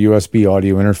another USB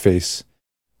audio interface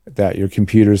that your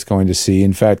computer is going to see.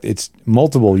 In fact, it's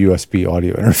multiple USB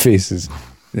audio interfaces.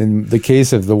 In the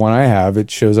case of the one I have, it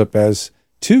shows up as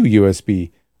 2 USB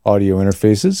audio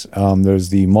interfaces. There's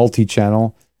the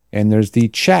multi-channel and there's the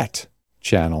chat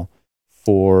channel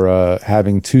for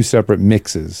having 2 separate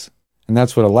mixes. And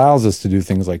that's what allows us to do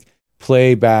things like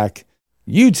play back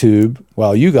YouTube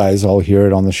while you guys all hear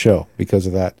it on the show, because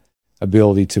of that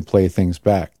ability to play things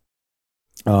back.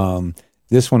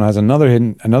 This one has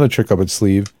another trick up its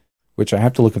sleeve, which I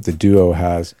have to look if the Duo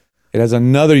has. It has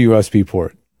another USB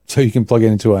port, so you can plug it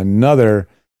into another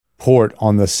port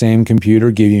on the same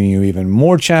computer, giving you even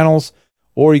more channels,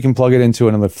 or you can plug it into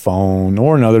another phone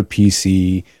or another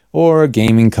PC or a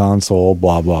gaming console,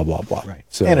 blah, blah, blah, blah. Right.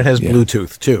 So, and it has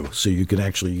Bluetooth too, so you can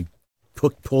actually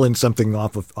pull in something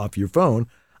off your phone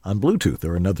on Bluetooth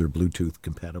or another Bluetooth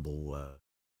compatible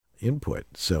input.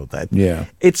 So that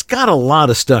it's got a lot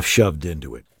of stuff shoved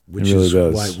into it, which is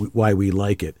why we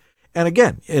like it. And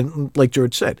again, and like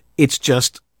George said, it's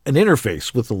just an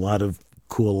interface with a lot of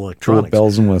cool electronics, cool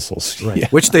bells and whistles, right? Yeah.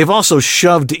 Which they've also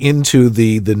shoved into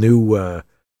the new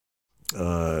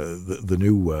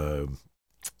NT1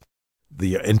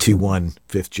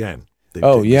 5th gen.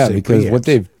 Because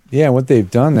what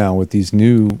they've done now with these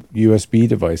new USB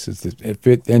devices that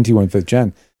fit NT1 5th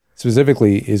gen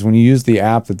specifically is when you use the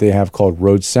app that they have called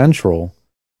Rode Central.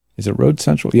 Is it Rode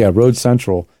Central? Yeah, Rode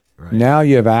Central. Right. Now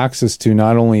you have access to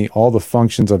not only all the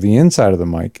functions of the inside of the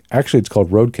mic. Actually, it's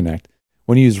called Rode Connect.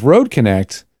 When you use Rode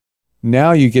Connect,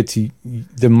 now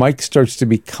the mic starts to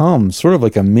become sort of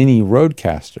like a mini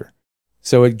Rodecaster.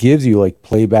 So it gives you like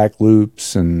playback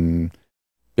loops and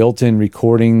built-in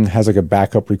recording, has like a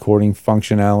backup recording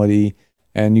functionality,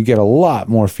 and you get a lot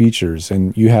more features.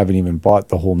 And you haven't even bought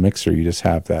the whole mixer; you just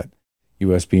have that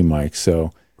USB mic.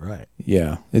 So, right,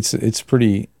 yeah, it's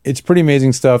pretty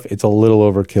amazing stuff. It's a little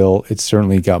overkill. It's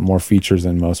certainly got more features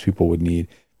than most people would need.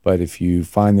 But if you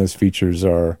find those features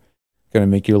are going to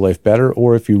make your life better,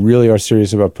 or if you really are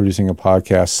serious about producing a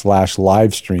podcast /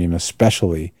 live stream,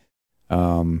 especially,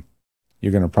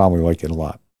 you're going to probably like it a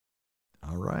lot.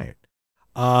 All right.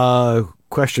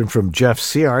 Question from Jeff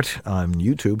Seart on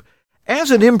YouTube.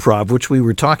 As an improv, which we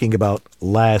were talking about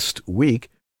last week,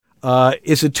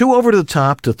 is it too over the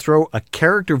top to throw a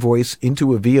character voice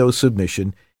into a VO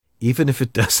submission, even if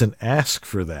it doesn't ask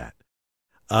for that?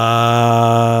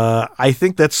 I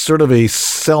think that's sort of a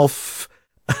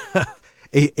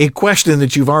a question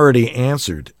that you've already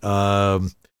answered.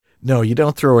 No, you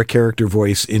don't throw a character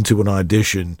voice into an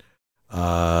audition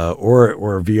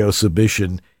or a VO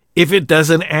submission if it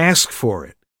doesn't ask for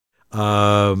it.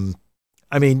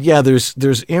 I mean, yeah, there's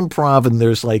improv and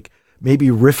there's like maybe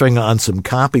riffing on some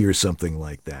copy or something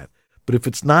like that. But if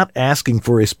it's not asking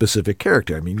for a specific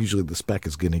character, I mean, usually the spec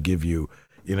is going to give you,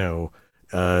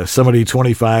 somebody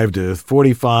 25 to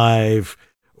 45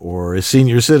 or a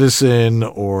senior citizen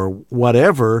or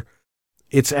whatever.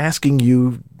 It's asking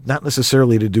you not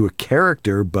necessarily to do a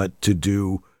character, but to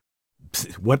do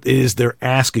what it is they're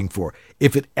asking for.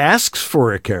 If it asks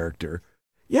for a character,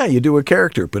 yeah, you do a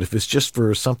character. But if it's just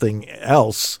for something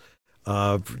else,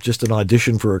 just an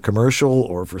audition for a commercial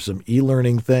or for some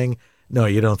e-learning thing, no,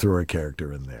 you don't throw a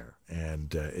character in there.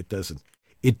 And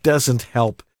it doesn't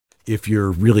help if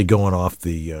you're really going off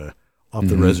the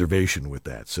reservation with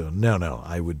that. So no,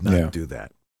 I would not do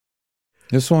that.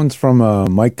 This one's from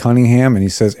Mike Cunningham, and he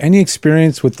says, any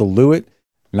experience with the Lewitt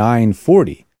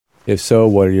 940? If so,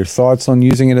 what are your thoughts on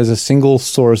using it as a single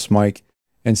source mic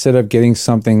instead of getting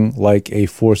something like a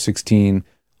 416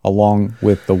 along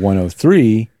with the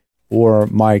 103 or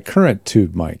my current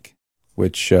tube mic,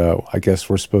 which I guess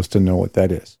we're supposed to know what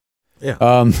that is. Yeah.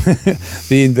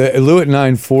 The Lewitt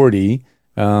 940,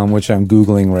 which I'm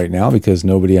Googling right now because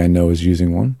nobody I know is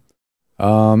using one.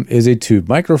 is a tube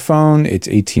microphone. It's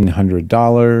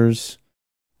 $1,800.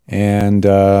 And,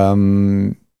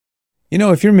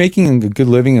 if you're making a good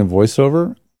living in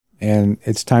voiceover and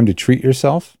it's time to treat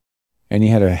yourself and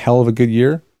you had a hell of a good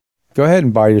year, go ahead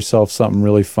and buy yourself something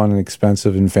really fun and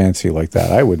expensive and fancy like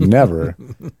that. I would never,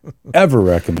 ever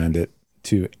recommend it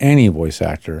to any voice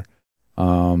actor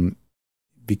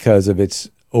because of its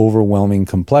overwhelming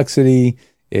complexity,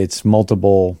 its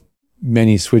many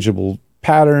switchable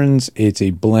patterns. It's a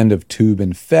blend of tube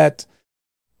and FET.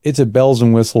 It's a bells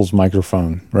and whistles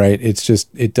microphone, right?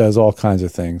 It does all kinds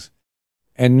of things.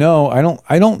 And no,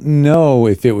 I don't know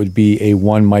if it would be a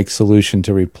one mic solution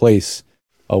to replace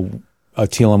a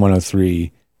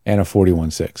TLM-103 and a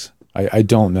 41.6. I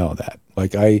don't know that.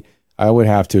 Like I would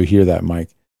have to hear that mic.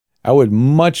 I would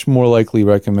much more likely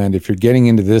recommend, if you're getting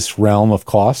into this realm of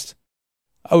cost,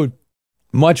 I would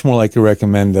much more likely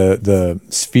recommend the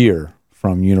Sphere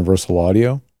from Universal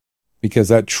Audio, because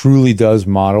that truly does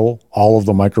model all of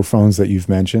the microphones that you've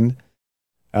mentioned.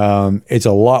 It's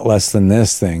a lot less than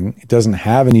this thing. It doesn't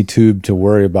have any tube to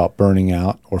worry about burning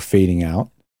out or fading out.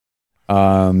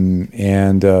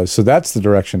 So that's the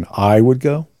direction I would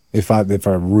go if I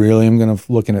really am going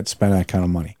to looking at spend that kind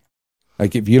of money.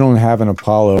 Like if you don't have an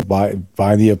Apollo,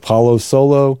 buy the Apollo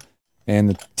Solo and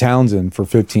the Townsend for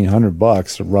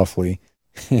 $1,500 roughly,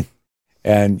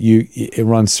 and it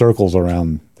runs circles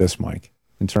around this mic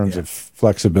in terms of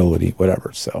flexibility,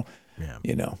 whatever. So,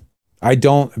 I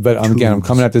don't. But I'm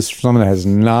coming at this from someone that has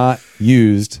not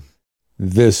used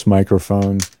this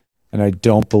microphone, and I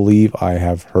don't believe I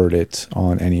have heard it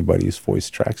on anybody's voice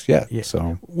tracks yet. Yeah.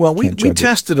 So, we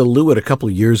tested a Lewitt a couple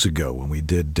of years ago when we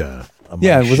did.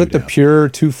 Was it the Pure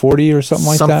 240 or something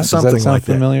like that? Does that sound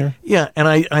familiar? Yeah, and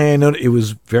I know it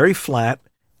was very flat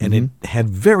and it had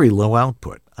very low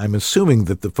output. I'm assuming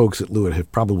that the folks at Lewitt have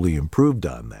probably improved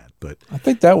on that, but I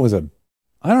think that was I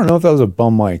don't know if that was a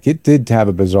bum mic. It did have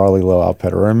a bizarrely low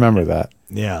output. I remember that.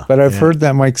 Yeah. But I've heard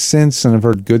that mic since, and I've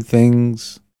heard good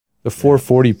things. The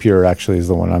 440 Pure actually is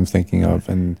the one I'm thinking of,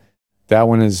 and that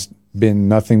one has been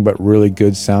nothing but really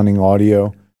good sounding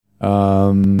audio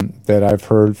that I've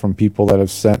heard from people that have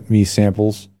sent me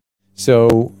samples.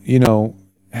 So,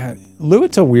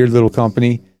 Lewitt's a weird little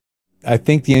company. I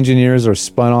think the engineers are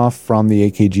spun off from the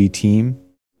AKG team.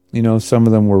 Some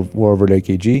of them were over at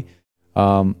AKG.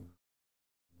 I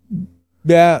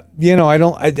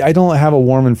don't have a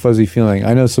warm and fuzzy feeling.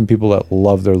 I know some people that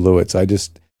love their Lewitts.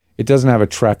 It doesn't have a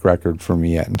track record for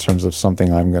me yet in terms of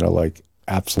something I'm going to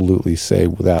absolutely say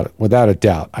without a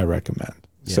doubt I recommend.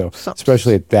 Yeah, so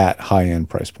especially at that high end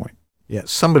price point. Yeah,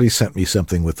 somebody sent me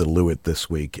something with the Lewitt this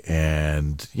week,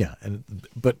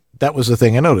 but that was the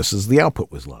thing I noticed is the output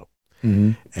was low.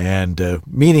 Mm-hmm. And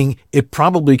meaning it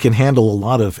probably can handle a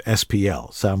lot of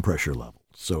SPL, sound pressure level.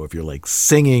 So if you're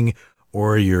singing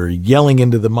or you're yelling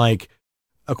into the mic,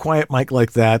 a quiet mic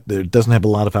like that doesn't have a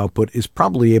lot of output is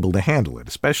probably able to handle it,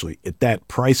 especially at that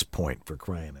price point, for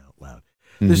crying out loud.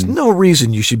 Mm-hmm. There's no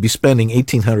reason you should be spending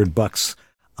 $1,800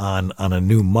 on a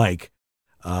new mic,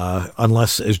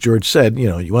 unless, as George said,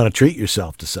 you want to treat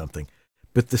yourself to something.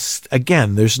 But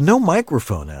there's no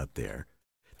microphone out there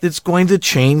that's going to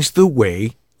change the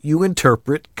way you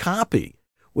interpret copy,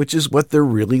 which is what they're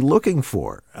really looking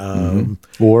for.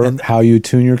 Or how you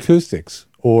tune your acoustics,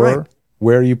 or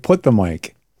where you put the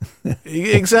mic.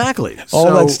 Exactly.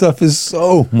 All that stuff is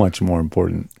so much more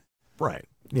important. Right.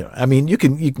 You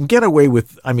can get away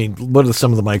with. What are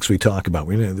some of the mics we talk about?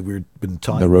 We've been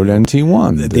talking. The Rode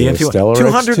NT1, the NT1, Stellar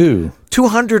X2,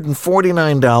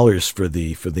 $249 for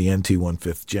the NT1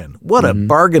 5th Gen. What a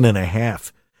bargain and a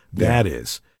half that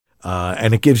is,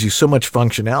 and it gives you so much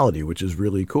functionality, which is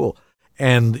really cool.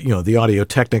 And the Audio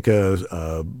Technica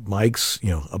mics,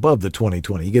 above the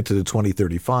 2020, you get to the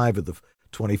 2035 or the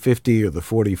 2050 or the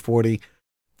 4040.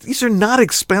 These are not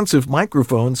expensive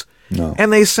microphones,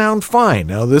 and they sound fine.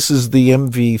 Now, this is the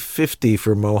MV50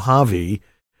 for Mojave.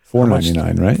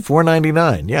 $499, right?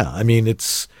 $499, yeah.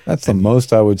 That's the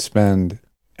most I would spend,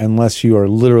 unless you are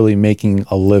literally making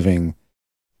a living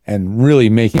and really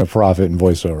making a profit in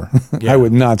voiceover. Yeah. I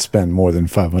would not spend more than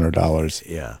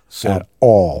 $500 at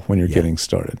all when you're getting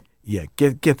started. Yeah,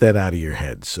 get that out of your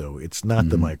head. So it's not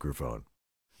the microphone.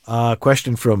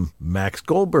 Question from Max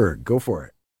Goldberg. Go for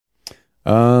it.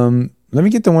 Let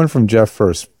me get the one from Jeff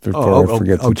first before I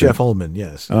forget. Jeff Holman,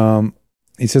 yes.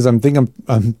 He says,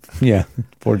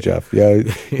 poor Jeff. Yeah,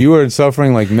 you are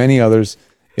suffering like many others.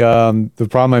 The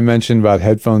problem I mentioned about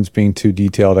headphones being too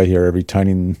detailed, I hear every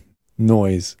tiny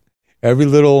noise, every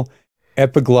little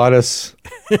epiglottis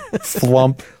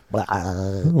flump,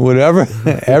 whatever,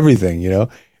 everything,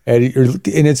 And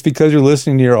it's because you're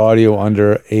listening to your audio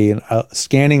under a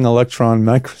scanning electron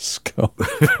microscope.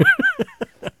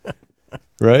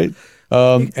 Right?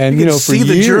 And you for see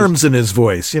the years, germs in his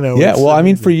voice, Yeah,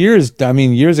 well, for years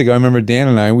ago, I remember Dan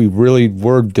and I, we really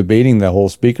were debating the whole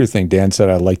speaker thing. Dan said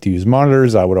I'd like to use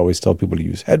monitors. I would always tell people to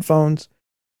use headphones.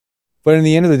 But in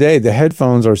the end of the day, the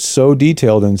headphones are so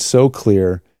detailed and so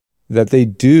clear that they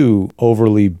do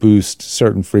overly boost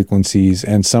certain frequencies,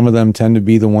 and some of them tend to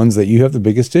be the ones that you have the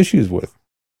biggest issues with,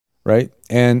 right?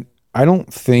 And I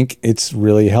don't think it's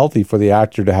really healthy for the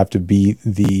actor to have to be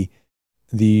the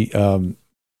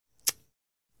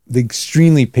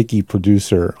extremely picky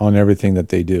producer on everything that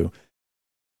they do.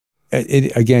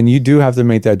 Again, you do have to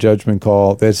make that judgment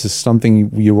call. This is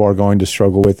something you are going to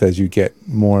struggle with as you get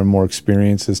more and more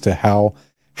experience as to how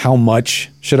much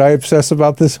should I obsess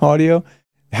about this audio?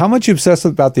 How much you obsess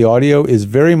about the audio is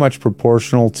very much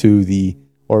proportional to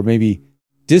or maybe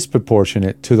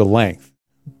disproportionate to the length.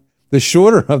 The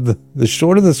shorter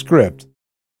the script,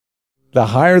 the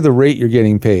higher the rate you're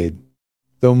getting paid,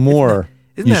 the more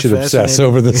you should obsess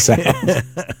over the sound.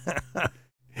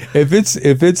 If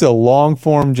it's a long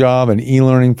form job, an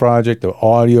e-learning project, an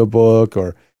audio book,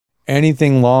 or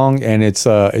anything long, and it's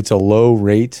a low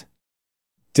rate,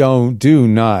 do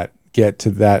not get to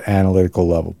that analytical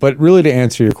level. But really, to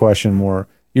answer your question more,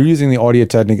 you're using the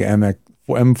Audio-Technica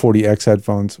M40X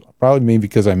headphones, probably maybe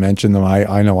because I mentioned them.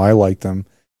 I know I like them.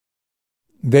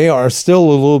 They are still a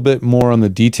little bit more on the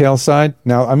detail side.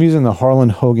 Now, I'm using the Harlan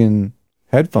Hogan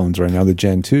headphones right now, the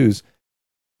Gen 2s.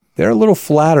 They're a little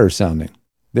flatter sounding.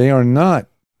 They are not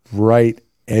bright,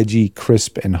 edgy,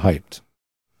 crisp, and hyped.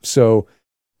 So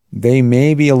they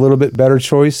may be a little bit better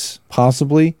choice,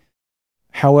 possibly.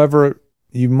 However,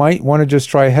 you might want to just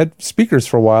try speakers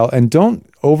for a while, and don't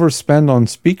overspend on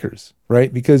speakers,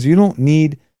 right? Because you don't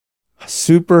need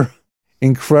super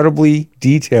incredibly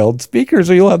detailed speakers,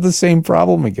 or you'll have the same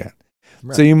problem again.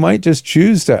 Right. So you might just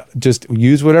choose to just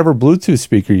use whatever Bluetooth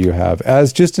speaker you have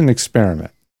as just an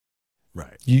experiment.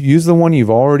 Right. You use the one you've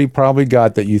already probably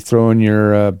got that you throw in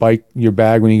your your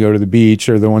bag when you go to the beach,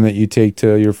 or the one that you take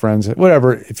to your friends,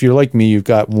 whatever. If you're like me, you've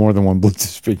got more than one Bluetooth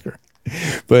speaker.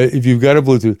 But if you've got a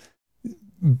Bluetooth,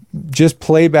 just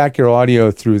play back your audio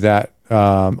through that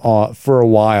for a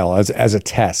while as a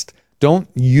test. Don't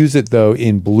use it, though,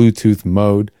 in Bluetooth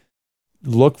mode.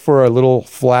 Look for a little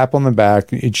flap on the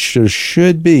back. It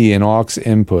should be an aux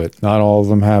input. Not all of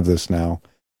them have this now.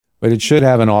 But it should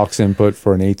have an aux input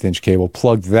for an 1/8" cable.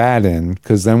 Plug that in,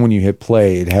 because then when you hit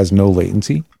play, it has no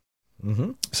latency.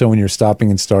 Mm-hmm. So when you're stopping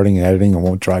and starting and editing, it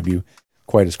won't drive you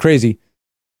quite as crazy.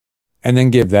 And then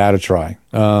give that a try.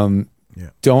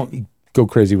 Don't go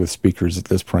crazy with speakers at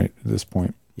this point.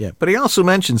 Yeah, but he also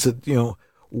mentions that,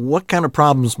 what kind of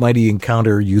problems might he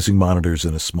encounter using monitors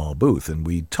in a small booth? And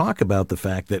we talk about the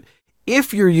fact that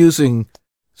if you're using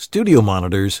studio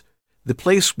monitors, the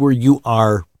place where you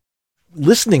are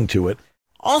listening to it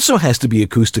also has to be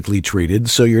acoustically treated,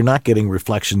 so you're not getting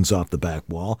reflections off the back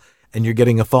wall, and you're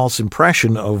getting a false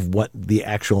impression of what the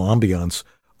actual ambiance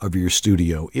of your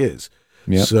studio is.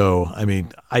 Yep. So,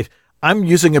 I'm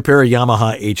using a pair of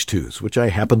Yamaha H2s, which I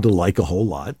happen to like a whole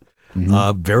lot.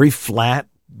 Mm-hmm. Very flat,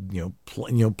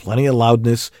 plenty of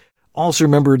loudness. Also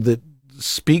remember that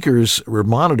speakers or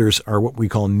monitors are what we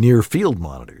call near field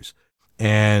monitors,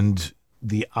 and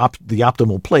the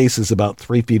optimal place is about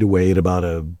 3 feet away at about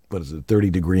a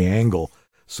 30-degree angle,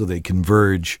 so they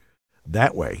converge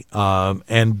that way.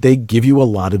 And they give you a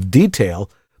lot of detail,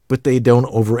 but they don't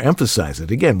overemphasize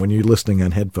it. Again, when you're listening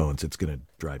on headphones, it's going to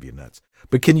drive you nuts.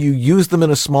 But can you use them in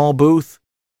a small booth?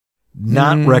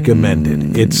 Not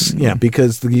recommended. It's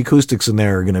because the acoustics in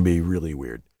there are going to be really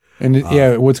weird. And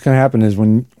what's going to happen is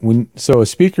so a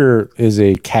speaker is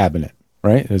a cabinet,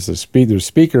 right? There's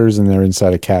speakers and they're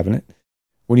inside a cabinet.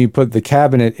 When you put the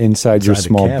cabinet inside your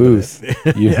small booth,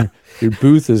 your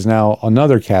booth is now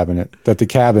another cabinet that the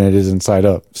cabinet is inside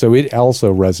of. So it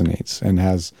also resonates and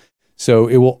so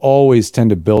it will always tend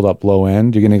to build up low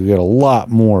end. You're going to get a lot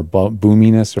more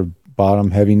boominess or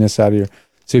bottom heaviness out of your.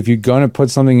 So if you're going to put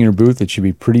something in your booth, it should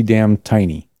be pretty damn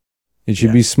tiny. It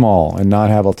should be small and not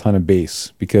have a ton of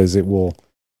bass, because it will,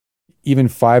 even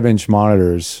 5-inch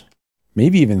monitors,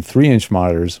 maybe even 3-inch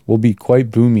monitors will be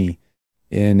quite boomy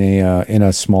in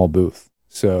a small booth.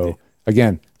 So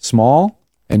again, small,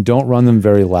 and don't run them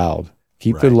very loud.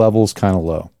 Keep the levels kind of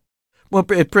low. Well,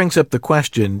 it brings up the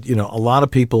question, a lot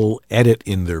of people edit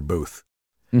in their booth.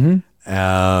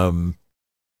 Mm-hmm.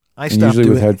 Usually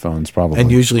with headphones, probably.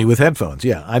 And usually with headphones,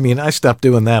 yeah. I stopped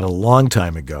doing that a long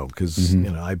time ago because,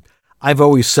 I've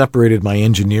always separated my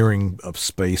engineering of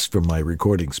space from my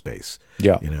recording space.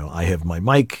 Yeah. I have my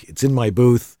mic, it's in my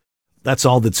booth. that's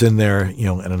all that's in there, and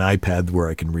an iPad where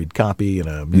I can read copy and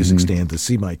a music stand to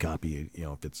see my copy,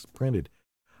 if it's printed.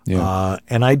 Yeah.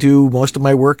 And I do most of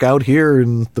my work out here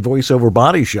in the VoiceOver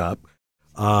Body Shop,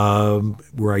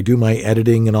 where I do my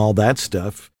editing and all that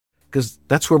stuff, because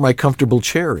that's where my comfortable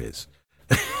chair is.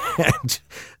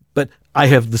 But I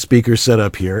have the speaker set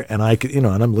up here, and and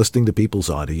I'm listening to people's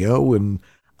audio, and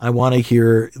I want to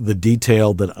hear the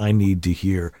detail that I need to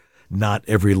hear, not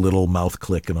every little mouth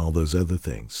click and all those other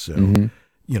things. So,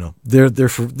 they're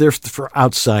for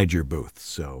outside your booth.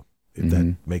 So if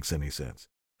that makes any sense.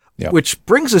 Yep. Which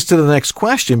brings us to the next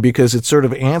question, because it sort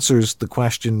of answers the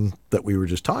question that we were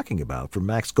just talking about. From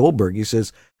Max Goldberg, he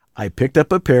says, I picked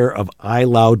up a pair of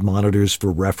iLoud monitors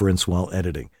for reference while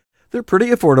editing. They're pretty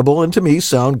affordable and to me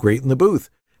sound great in the booth.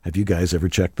 Have you guys ever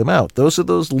checked them out? Those are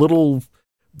those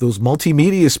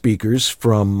multimedia speakers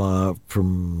from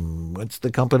what's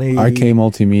the company? IK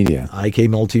Multimedia. IK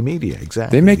Multimedia,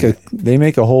 exactly. They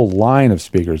make a whole line of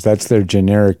speakers. That's their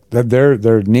generic.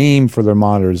 Their name for their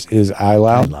monitors is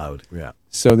iLoud. iLoud, yeah.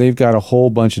 So they've got a whole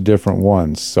bunch of different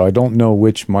ones. So I don't know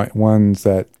which ones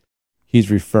that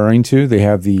he's referring to. They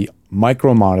have the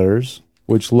micro monitors,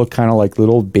 which look kind of like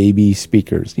little baby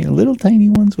speakers. Little tiny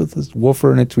ones with a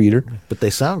woofer and a tweeter. But they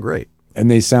sound great.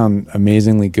 And they sound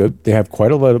amazingly good. They have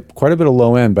quite a bit of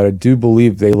low end, but I do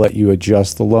believe they let you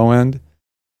adjust the low end.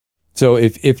 So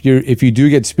if you do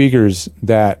get speakers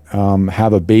that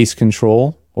have a bass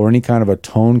control or any kind of a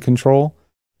tone control,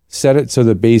 set it so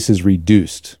the bass is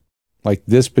reduced. Like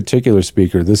this particular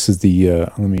speaker, this is the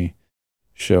let me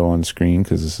show on screen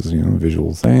because this is a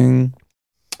visual thing.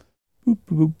 Boop,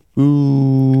 boop,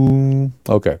 boop.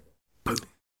 Okay. Boom,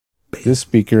 bam, this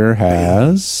speaker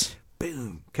has.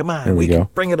 Boom. Come on, there we go. Can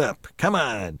bring it up. Come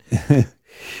on.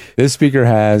 This speaker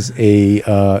has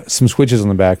some switches on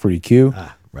the back for EQ.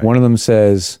 Right. One of them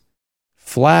says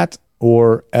flat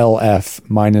or LF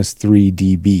minus 3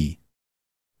 dB.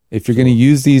 If you're going to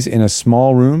use these in a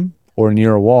small room or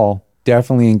near a wall,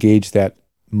 definitely engage that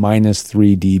minus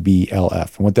 3 dB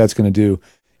LF. And what that's going to do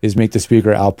is make the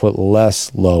speaker output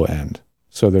less low end,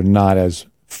 so they're not as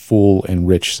full and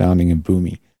rich sounding and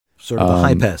boomy. Sort of a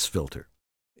high pass filter.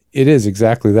 It is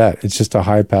exactly that. It's just a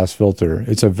high pass filter.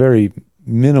 It's a very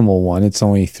minimal one. It's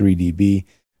only 3 dB,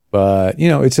 but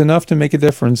it's enough to make a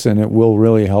difference, and it will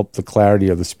really help the clarity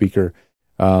of the speaker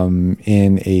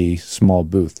in a small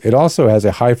booth. It also has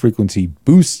a high frequency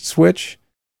boost switch,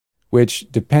 which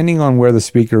depending on where the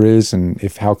speaker is and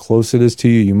how close it is to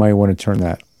you, you might want to turn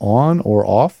that on or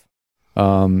off.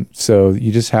 So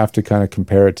you just have to kind of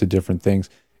compare it to different things.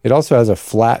 It also has a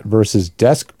flat versus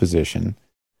desk position.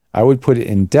 I would put it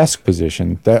in desk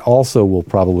position. That also will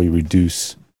probably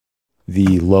reduce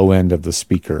the low end of the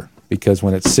speaker, because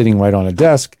when it's sitting right on a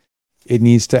desk, it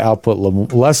needs to output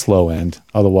less low end.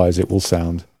 Otherwise, it will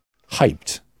sound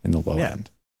hyped in the low end.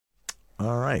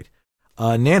 All right.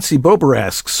 Nancy Bober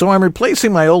asks, so I'm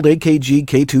replacing my old AKG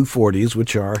K240s,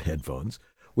 which are headphones,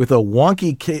 with a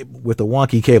wonky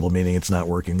cable, meaning it's not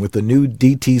working, with the new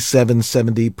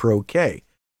DT770 Pro K.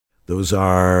 Those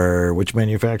are which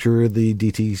manufacturer? The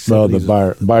DT770s? Well, the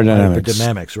Beyerdynamics.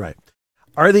 Beyerdynamics, right.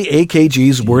 Are the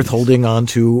AKGs worth holding on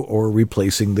to or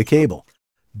replacing the cable?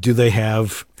 Do they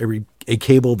have a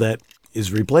cable that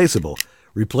is replaceable?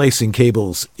 Replacing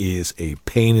cables is a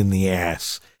pain in the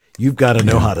ass. You've got to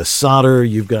know how to solder.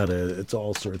 It's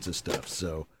all sorts of stuff.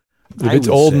 So if it's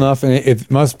old enough, and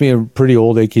it must be a pretty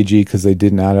old AKG because they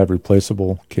did not have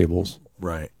replaceable cables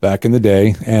back in the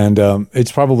day. And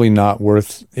it's probably not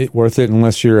worth it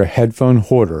unless you're a headphone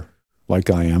hoarder like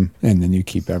I am, and then you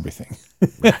keep everything.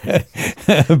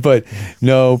 But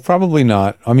no, probably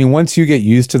not. I mean, once you get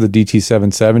used to the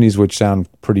DT770s, which sound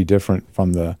pretty different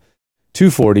from the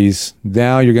 240s,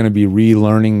 now you're going to be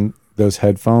relearning those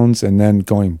headphones, and then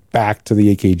going back to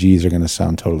the AKGs are going to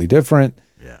sound totally different.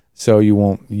 Yeah. So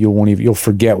you'll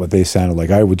forget what they sounded like.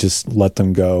 I would just let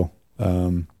them go.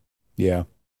 Let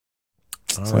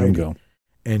them go.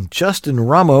 And Justin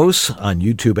Ramos on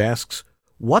YouTube asks,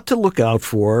 what to look out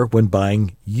for when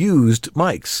buying used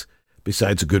mics,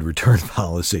 besides a good return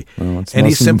policy? Well, that's the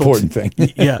most important thing.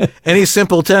 Yeah. Any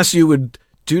simple tests you would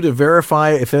do to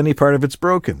verify if any part of it's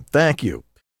broken? Thank you.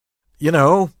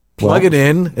 Plug it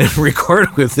in and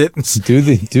record with it. And do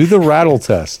the rattle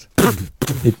test.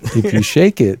 If you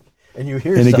shake it and you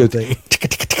hear something,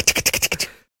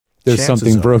 there's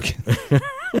something broken.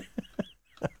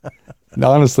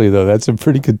 Honestly, though, that's a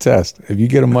pretty good test. If you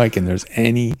get a mic and there's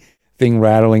anything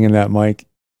rattling in that mic,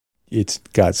 it's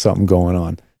got something going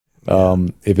on.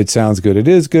 If it sounds good, it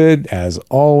is good, as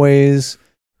always.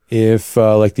 If,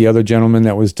 like the other gentleman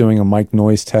that was doing a mic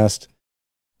noise test,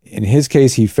 in his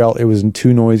case, he felt it was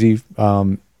too noisy.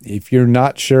 If you're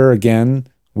not sure, again,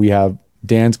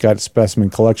 Dan's got Specimen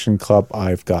Collection Club.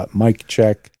 I've got Mic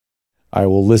Check. I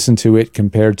will listen to it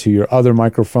compared to your other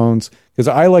microphones because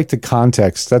I like the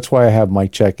context. That's why I have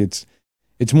Mic Check. It's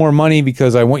more money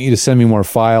because I want you to send me more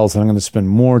files, and I'm going to spend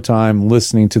more time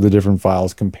listening to the different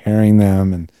files, comparing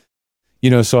them, and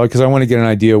so because I want to get an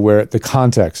idea where the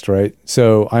context, right?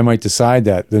 So I might decide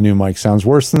that the new mic sounds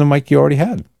worse than the mic you already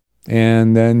had,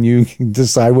 and then you can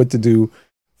decide what to do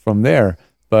from there.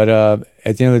 But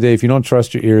at the end of the day, if you don't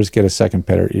trust your ears, get a second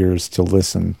pair of ears to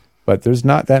listen. But there's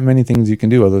not that many things you can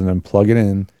do other than plug it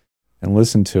in and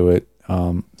listen to it.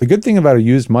 The good thing about a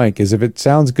used mic is if it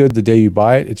sounds good the day you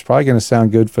buy it, it's probably going to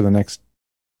sound good for the next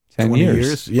 10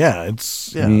 years. Yeah,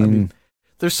 I mean,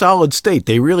 they're solid state.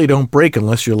 They really don't break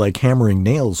unless you're like hammering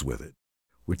nails with it.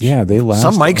 Which, they last.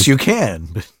 Some mics you can.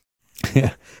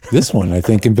 Yeah, this one I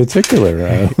think in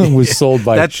particular was sold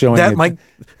by showing that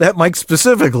mic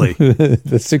specifically. The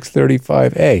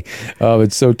 635A.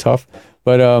 It's so tough.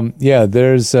 But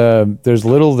there's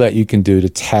little that you can do to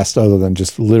test other than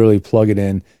just literally plug it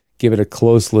in, give it a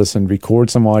close listen,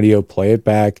 record some audio, play it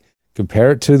back,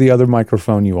 compare it to the other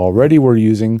microphone you already were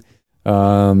using,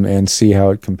 and see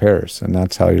how it compares. And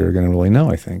that's how you're going to really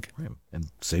know, I think. And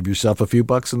save yourself a few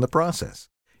bucks in the process.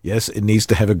 Yes, it needs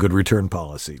to have a good return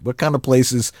policy. What kind of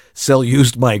places sell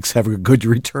used mics have a good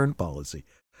return policy?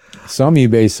 Some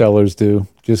eBay sellers do.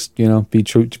 Just, be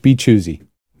choosy.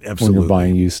 Absolutely. When you're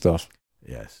buying used stuff.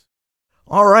 Yes.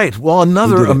 All right. Well,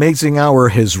 another amazing hour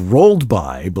has rolled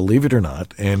by, believe it or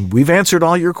not, and we've answered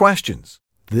all your questions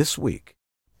this week.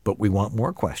 But we want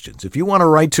more questions. If you want to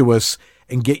write to us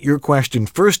and get your question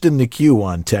first in the queue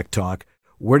on Tech Talk,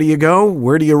 where do you go?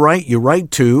 Where do you write? You write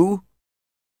to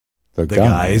the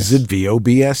guys at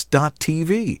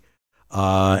VOBS.TV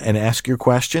and ask your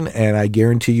question, and I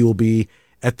guarantee you'll be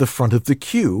at the front of the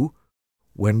queue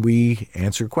when we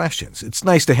answer questions. It's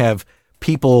nice to have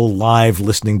people live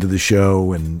listening to the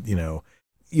show, and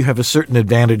you have a certain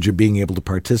advantage of being able to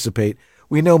participate.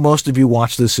 We know most of you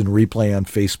watch this in replay on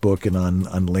Facebook and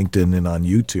on LinkedIn and on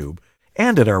YouTube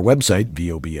and at our website,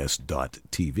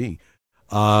 VOBS.TV.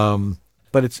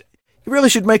 But you really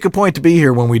should make a point to be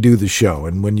here when we do the show.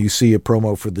 And when you see a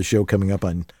promo for the show coming up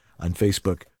on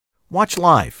Facebook, watch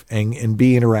live and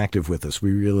be interactive with us.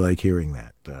 We really like hearing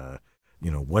that.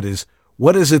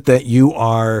 What is it that you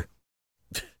are,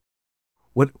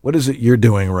 what is it you're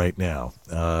doing right now?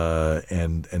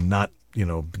 And not,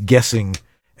 guessing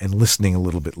and listening a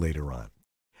little bit later on.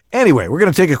 Anyway, we're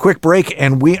going to take a quick break,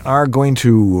 and we are going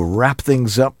to wrap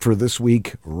things up for this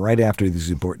week right after these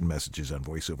important messages on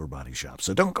VoiceOver Body Shop.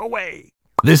 So don't go away.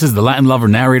 This is the Latin lover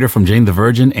narrator from Jane the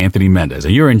Virgin, Anthony Mendez,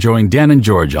 and you're enjoying Dan and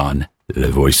George on the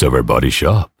VoiceOver Body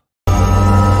Shop.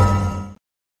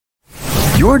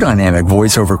 Your dynamic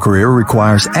voiceover career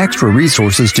requires extra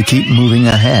resources to keep moving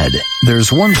ahead.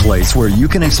 There's one place where you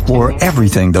can explore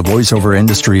everything the voiceover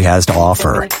industry has to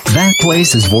offer. That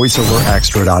place is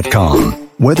voiceoverextra.com.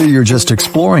 Whether you're just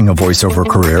exploring a voiceover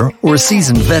career or a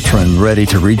seasoned veteran ready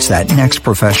to reach that next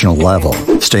professional level,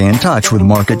 stay in touch with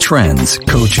market trends,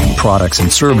 coaching, products,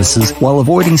 and services while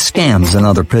avoiding scams and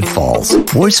other pitfalls.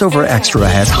 VoiceOver Extra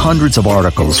has hundreds of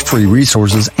articles, free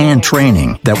resources, and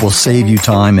training that will save you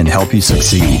time and help you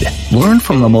succeed. Learn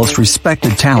from the most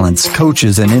respected talents,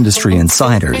 coaches, and industry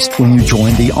insiders when you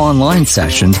join the online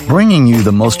sessions, bringing you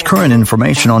the most current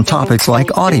information on topics like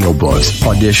audiobooks,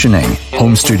 auditioning,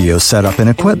 home studio setup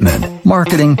and equipment,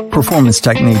 marketing, performance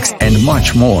techniques, and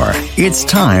much more. It's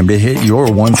time to hit your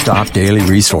one-stop daily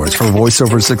resource for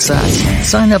voiceover success.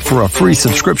 Sign up for a free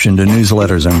subscription to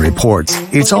newsletters and reports.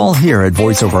 It's all here at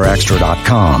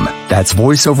voiceoverextra.com. That's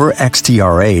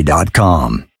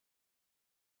voiceoverextra.com.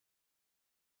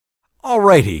 All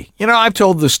righty. I've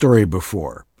told this story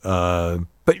before, but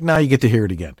now you get to hear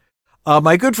it again.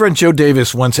 My good friend Joe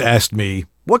Davis once asked me,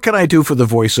 what can I do for the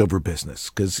voiceover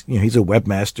business? Because, he's a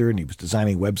webmaster and he was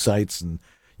designing websites and,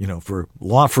 for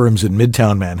law firms in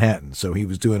Midtown Manhattan. So he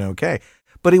was doing okay.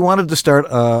 But he wanted to start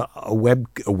a web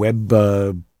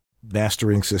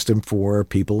mastering system for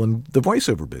people in the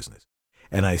voiceover business.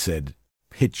 And I said,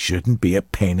 it shouldn't be a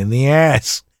pain in the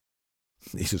ass.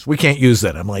 He says, we can't use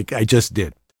that. I'm like, I just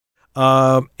did.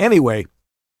 Anyway,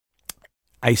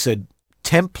 I said,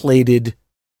 templated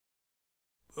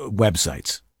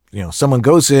websites. Someone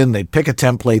goes in, they pick a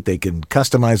template, they can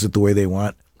customize it the way they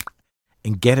want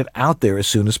and get it out there as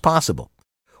soon as possible.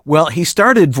 Well, he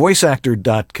started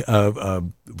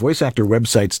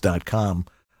voiceactorwebsites.com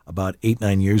about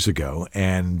 8-9 years ago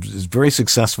and is very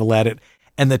successful at it.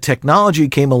 And the technology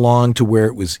came along to where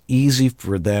it was easy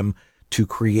for them to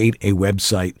create a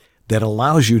website that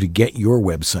allows you to get your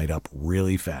website up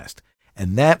really fast.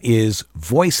 and that is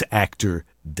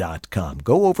voiceactor.com.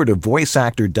 Go over to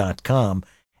voiceactor.com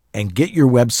and get your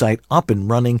website up and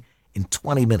running in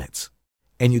 20 minutes.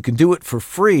 And you can do it for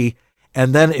free.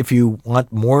 And then if you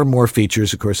want more and more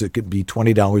features, of course, it could be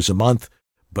 $20 a month,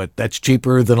 but that's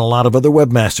cheaper than a lot of other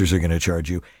webmasters are going to charge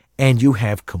you. And you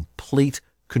have complete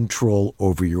control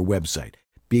over your website,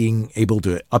 being able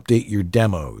to update your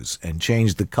demos and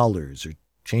change the colors or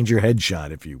change your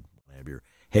headshot if you have your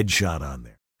headshot on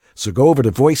there. So go over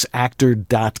to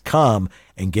voiceactor.com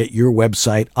and get your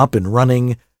website up and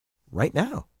running right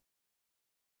now.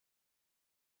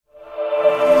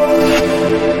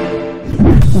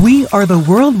 We are the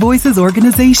World Voices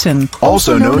Organization,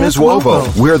 also known as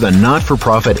WOVO. We're the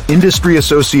not-for-profit industry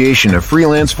association of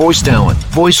freelance voice talent.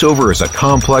 VoiceOver is a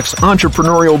complex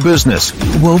entrepreneurial business.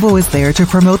 WOVO is there to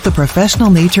promote the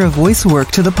professional nature of voice work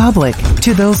to the public,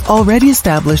 to those already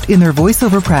established in their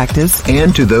voiceover practice,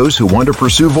 and to those who want to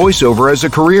pursue voiceover as a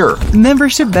career.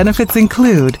 Membership benefits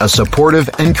include a supportive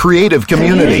and creative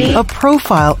community, a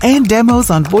profile and demos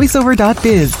on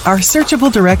voiceover.biz, our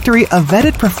searchable directory of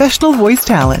vetted professional voice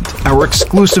talent, our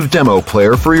exclusive demo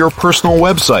player for your personal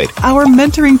website, our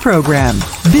mentoring program,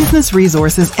 business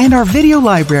resources, and our video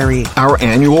library, our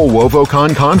annual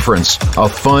WovoCon conference, a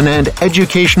fun and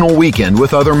educational weekend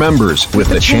with other members with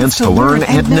the chance to learn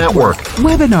and network,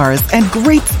 webinars and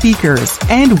great speakers,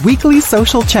 and weekly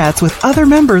social chats with other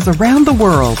members around the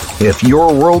world. If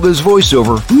your world is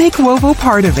voiceover, make WOVO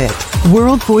part of it.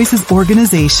 World Voices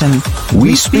Organization.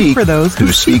 We speak for those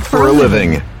who speak for a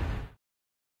living.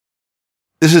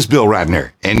 This is Bill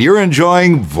Ratner, and you're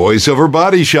enjoying VoiceOver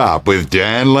Body Shop with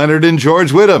Dan Leonard and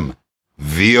George Whittam.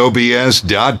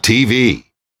 VOBS.TV.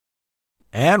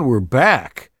 And we're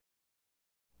back.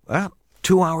 Well,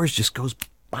 2 hours just goes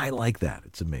by like that.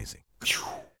 It's amazing.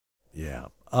 Yeah.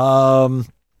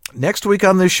 Next week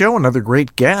on this show, another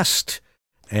great guest.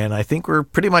 And I think we're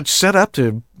pretty much set up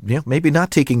to, maybe not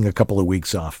taking a couple of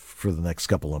weeks off for the next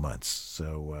couple of months.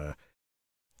 So,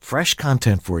 fresh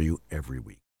content for you every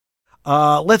week.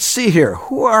 Let's see here.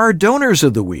 Who are our donors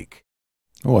of the week?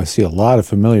 Oh, I see a lot of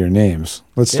familiar names.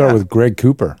 Let's start with Greg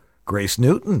Cooper, Grace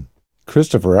Newton,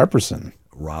 Christopher Epperson,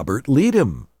 Robert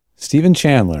Leadham, Stephen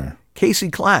Chandler,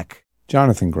 Casey Clack,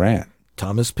 Jonathan Grant,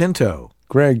 Thomas Pinto,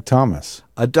 Greg Thomas,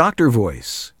 A Doctor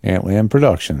Voice, Antland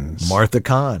Productions, Martha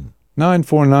Kahn,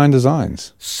 949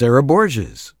 Designs, Sarah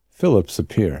Borges, Philip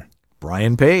Sapir,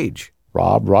 Brian Page,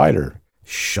 Rob Ryder,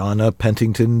 Shauna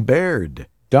Pentington Baird,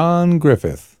 Don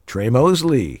Griffith, Trey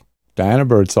Mosley, Diana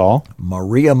Birdsall,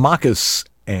 Maria Makis,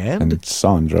 and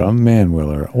Sandra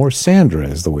Manwiller, or Sandra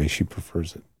is the way she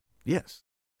prefers it. Yes.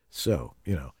 So,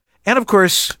 and of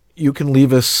course, you can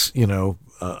leave us,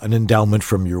 an endowment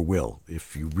from your will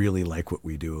if you really like what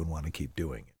we do and want to keep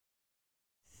doing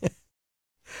it.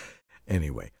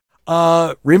 Anyway,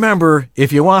 remember,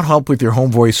 if you want help with your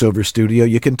home voiceover studio,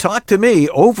 you can talk to me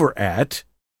over at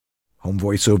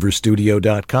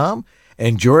homevoiceoverstudio.com.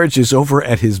 And George is over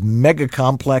at his mega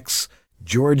complex,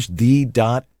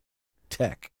 GeorgeD.Tech.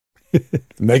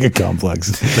 Mega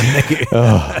complex.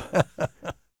 Oh.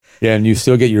 Yeah, and you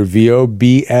still get your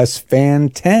VOBS Fan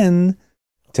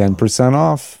 10%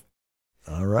 off.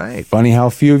 All right. Funny how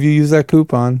few of you use that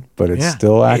coupon, but it's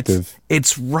still active.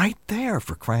 It's right there,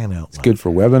 for crying out loud. It's good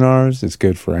for webinars. It's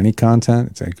good for any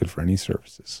content. It's good for any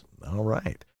services. All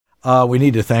right. We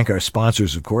need to thank our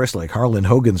sponsors, of course, like Harlan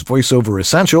Hogan's VoiceOver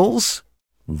Essentials,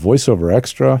 VoiceOver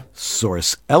Extra,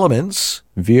 Source Elements,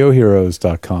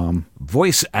 VOHeroes.com,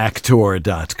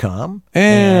 VoiceActor.com,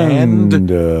 and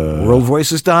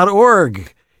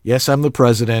WorldVoices.org. Yes, I'm the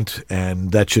president,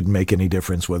 and that shouldn't make any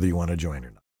difference whether you want to join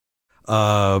or not.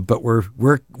 But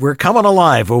we're coming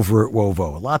alive over at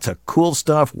WOVO. Lots of cool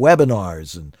stuff,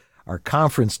 webinars, and our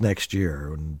conference next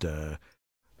year, and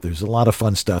there's a lot of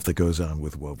fun stuff that goes on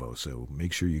with WOVO, so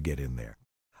make sure you get in there.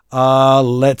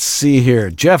 Let's see here.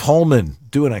 Jeff Holman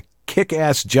doing a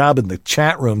kick-ass job in the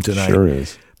chat room tonight. Sure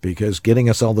is. Because getting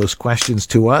us all those questions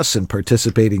to us and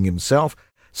participating himself.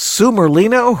 Sue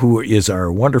Merlino, who is our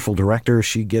wonderful director,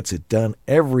 she gets it done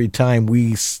every time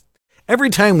we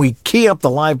key up the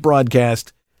live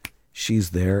broadcast. She's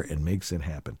there and makes it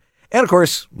happen. And of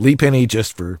course, Lee Penny,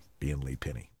 just for being Lee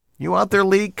Penny. You out there,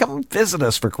 Lee? Come visit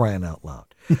us, for crying out loud.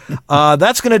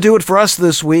 That's going to do it for us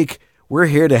this week. We're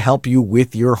here to help you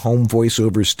with your home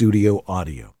voiceover studio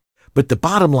audio. But the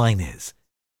bottom line is,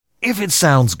 if it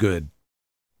sounds good,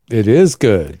 it is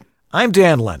good. I'm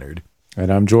Dan Leonard. And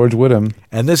I'm George Whittam.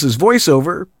 And this is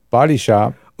VoiceOver Body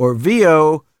Shop, or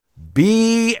VOBS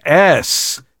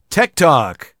Tech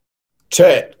Talk.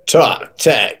 Tech Talk,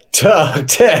 Tech Talk,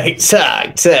 Tech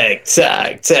Talk, Tech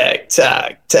Talk, Tech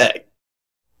Talk, Tech.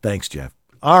 Thanks, Jeff.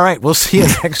 All right. We'll see you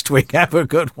next week. Have a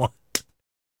good one.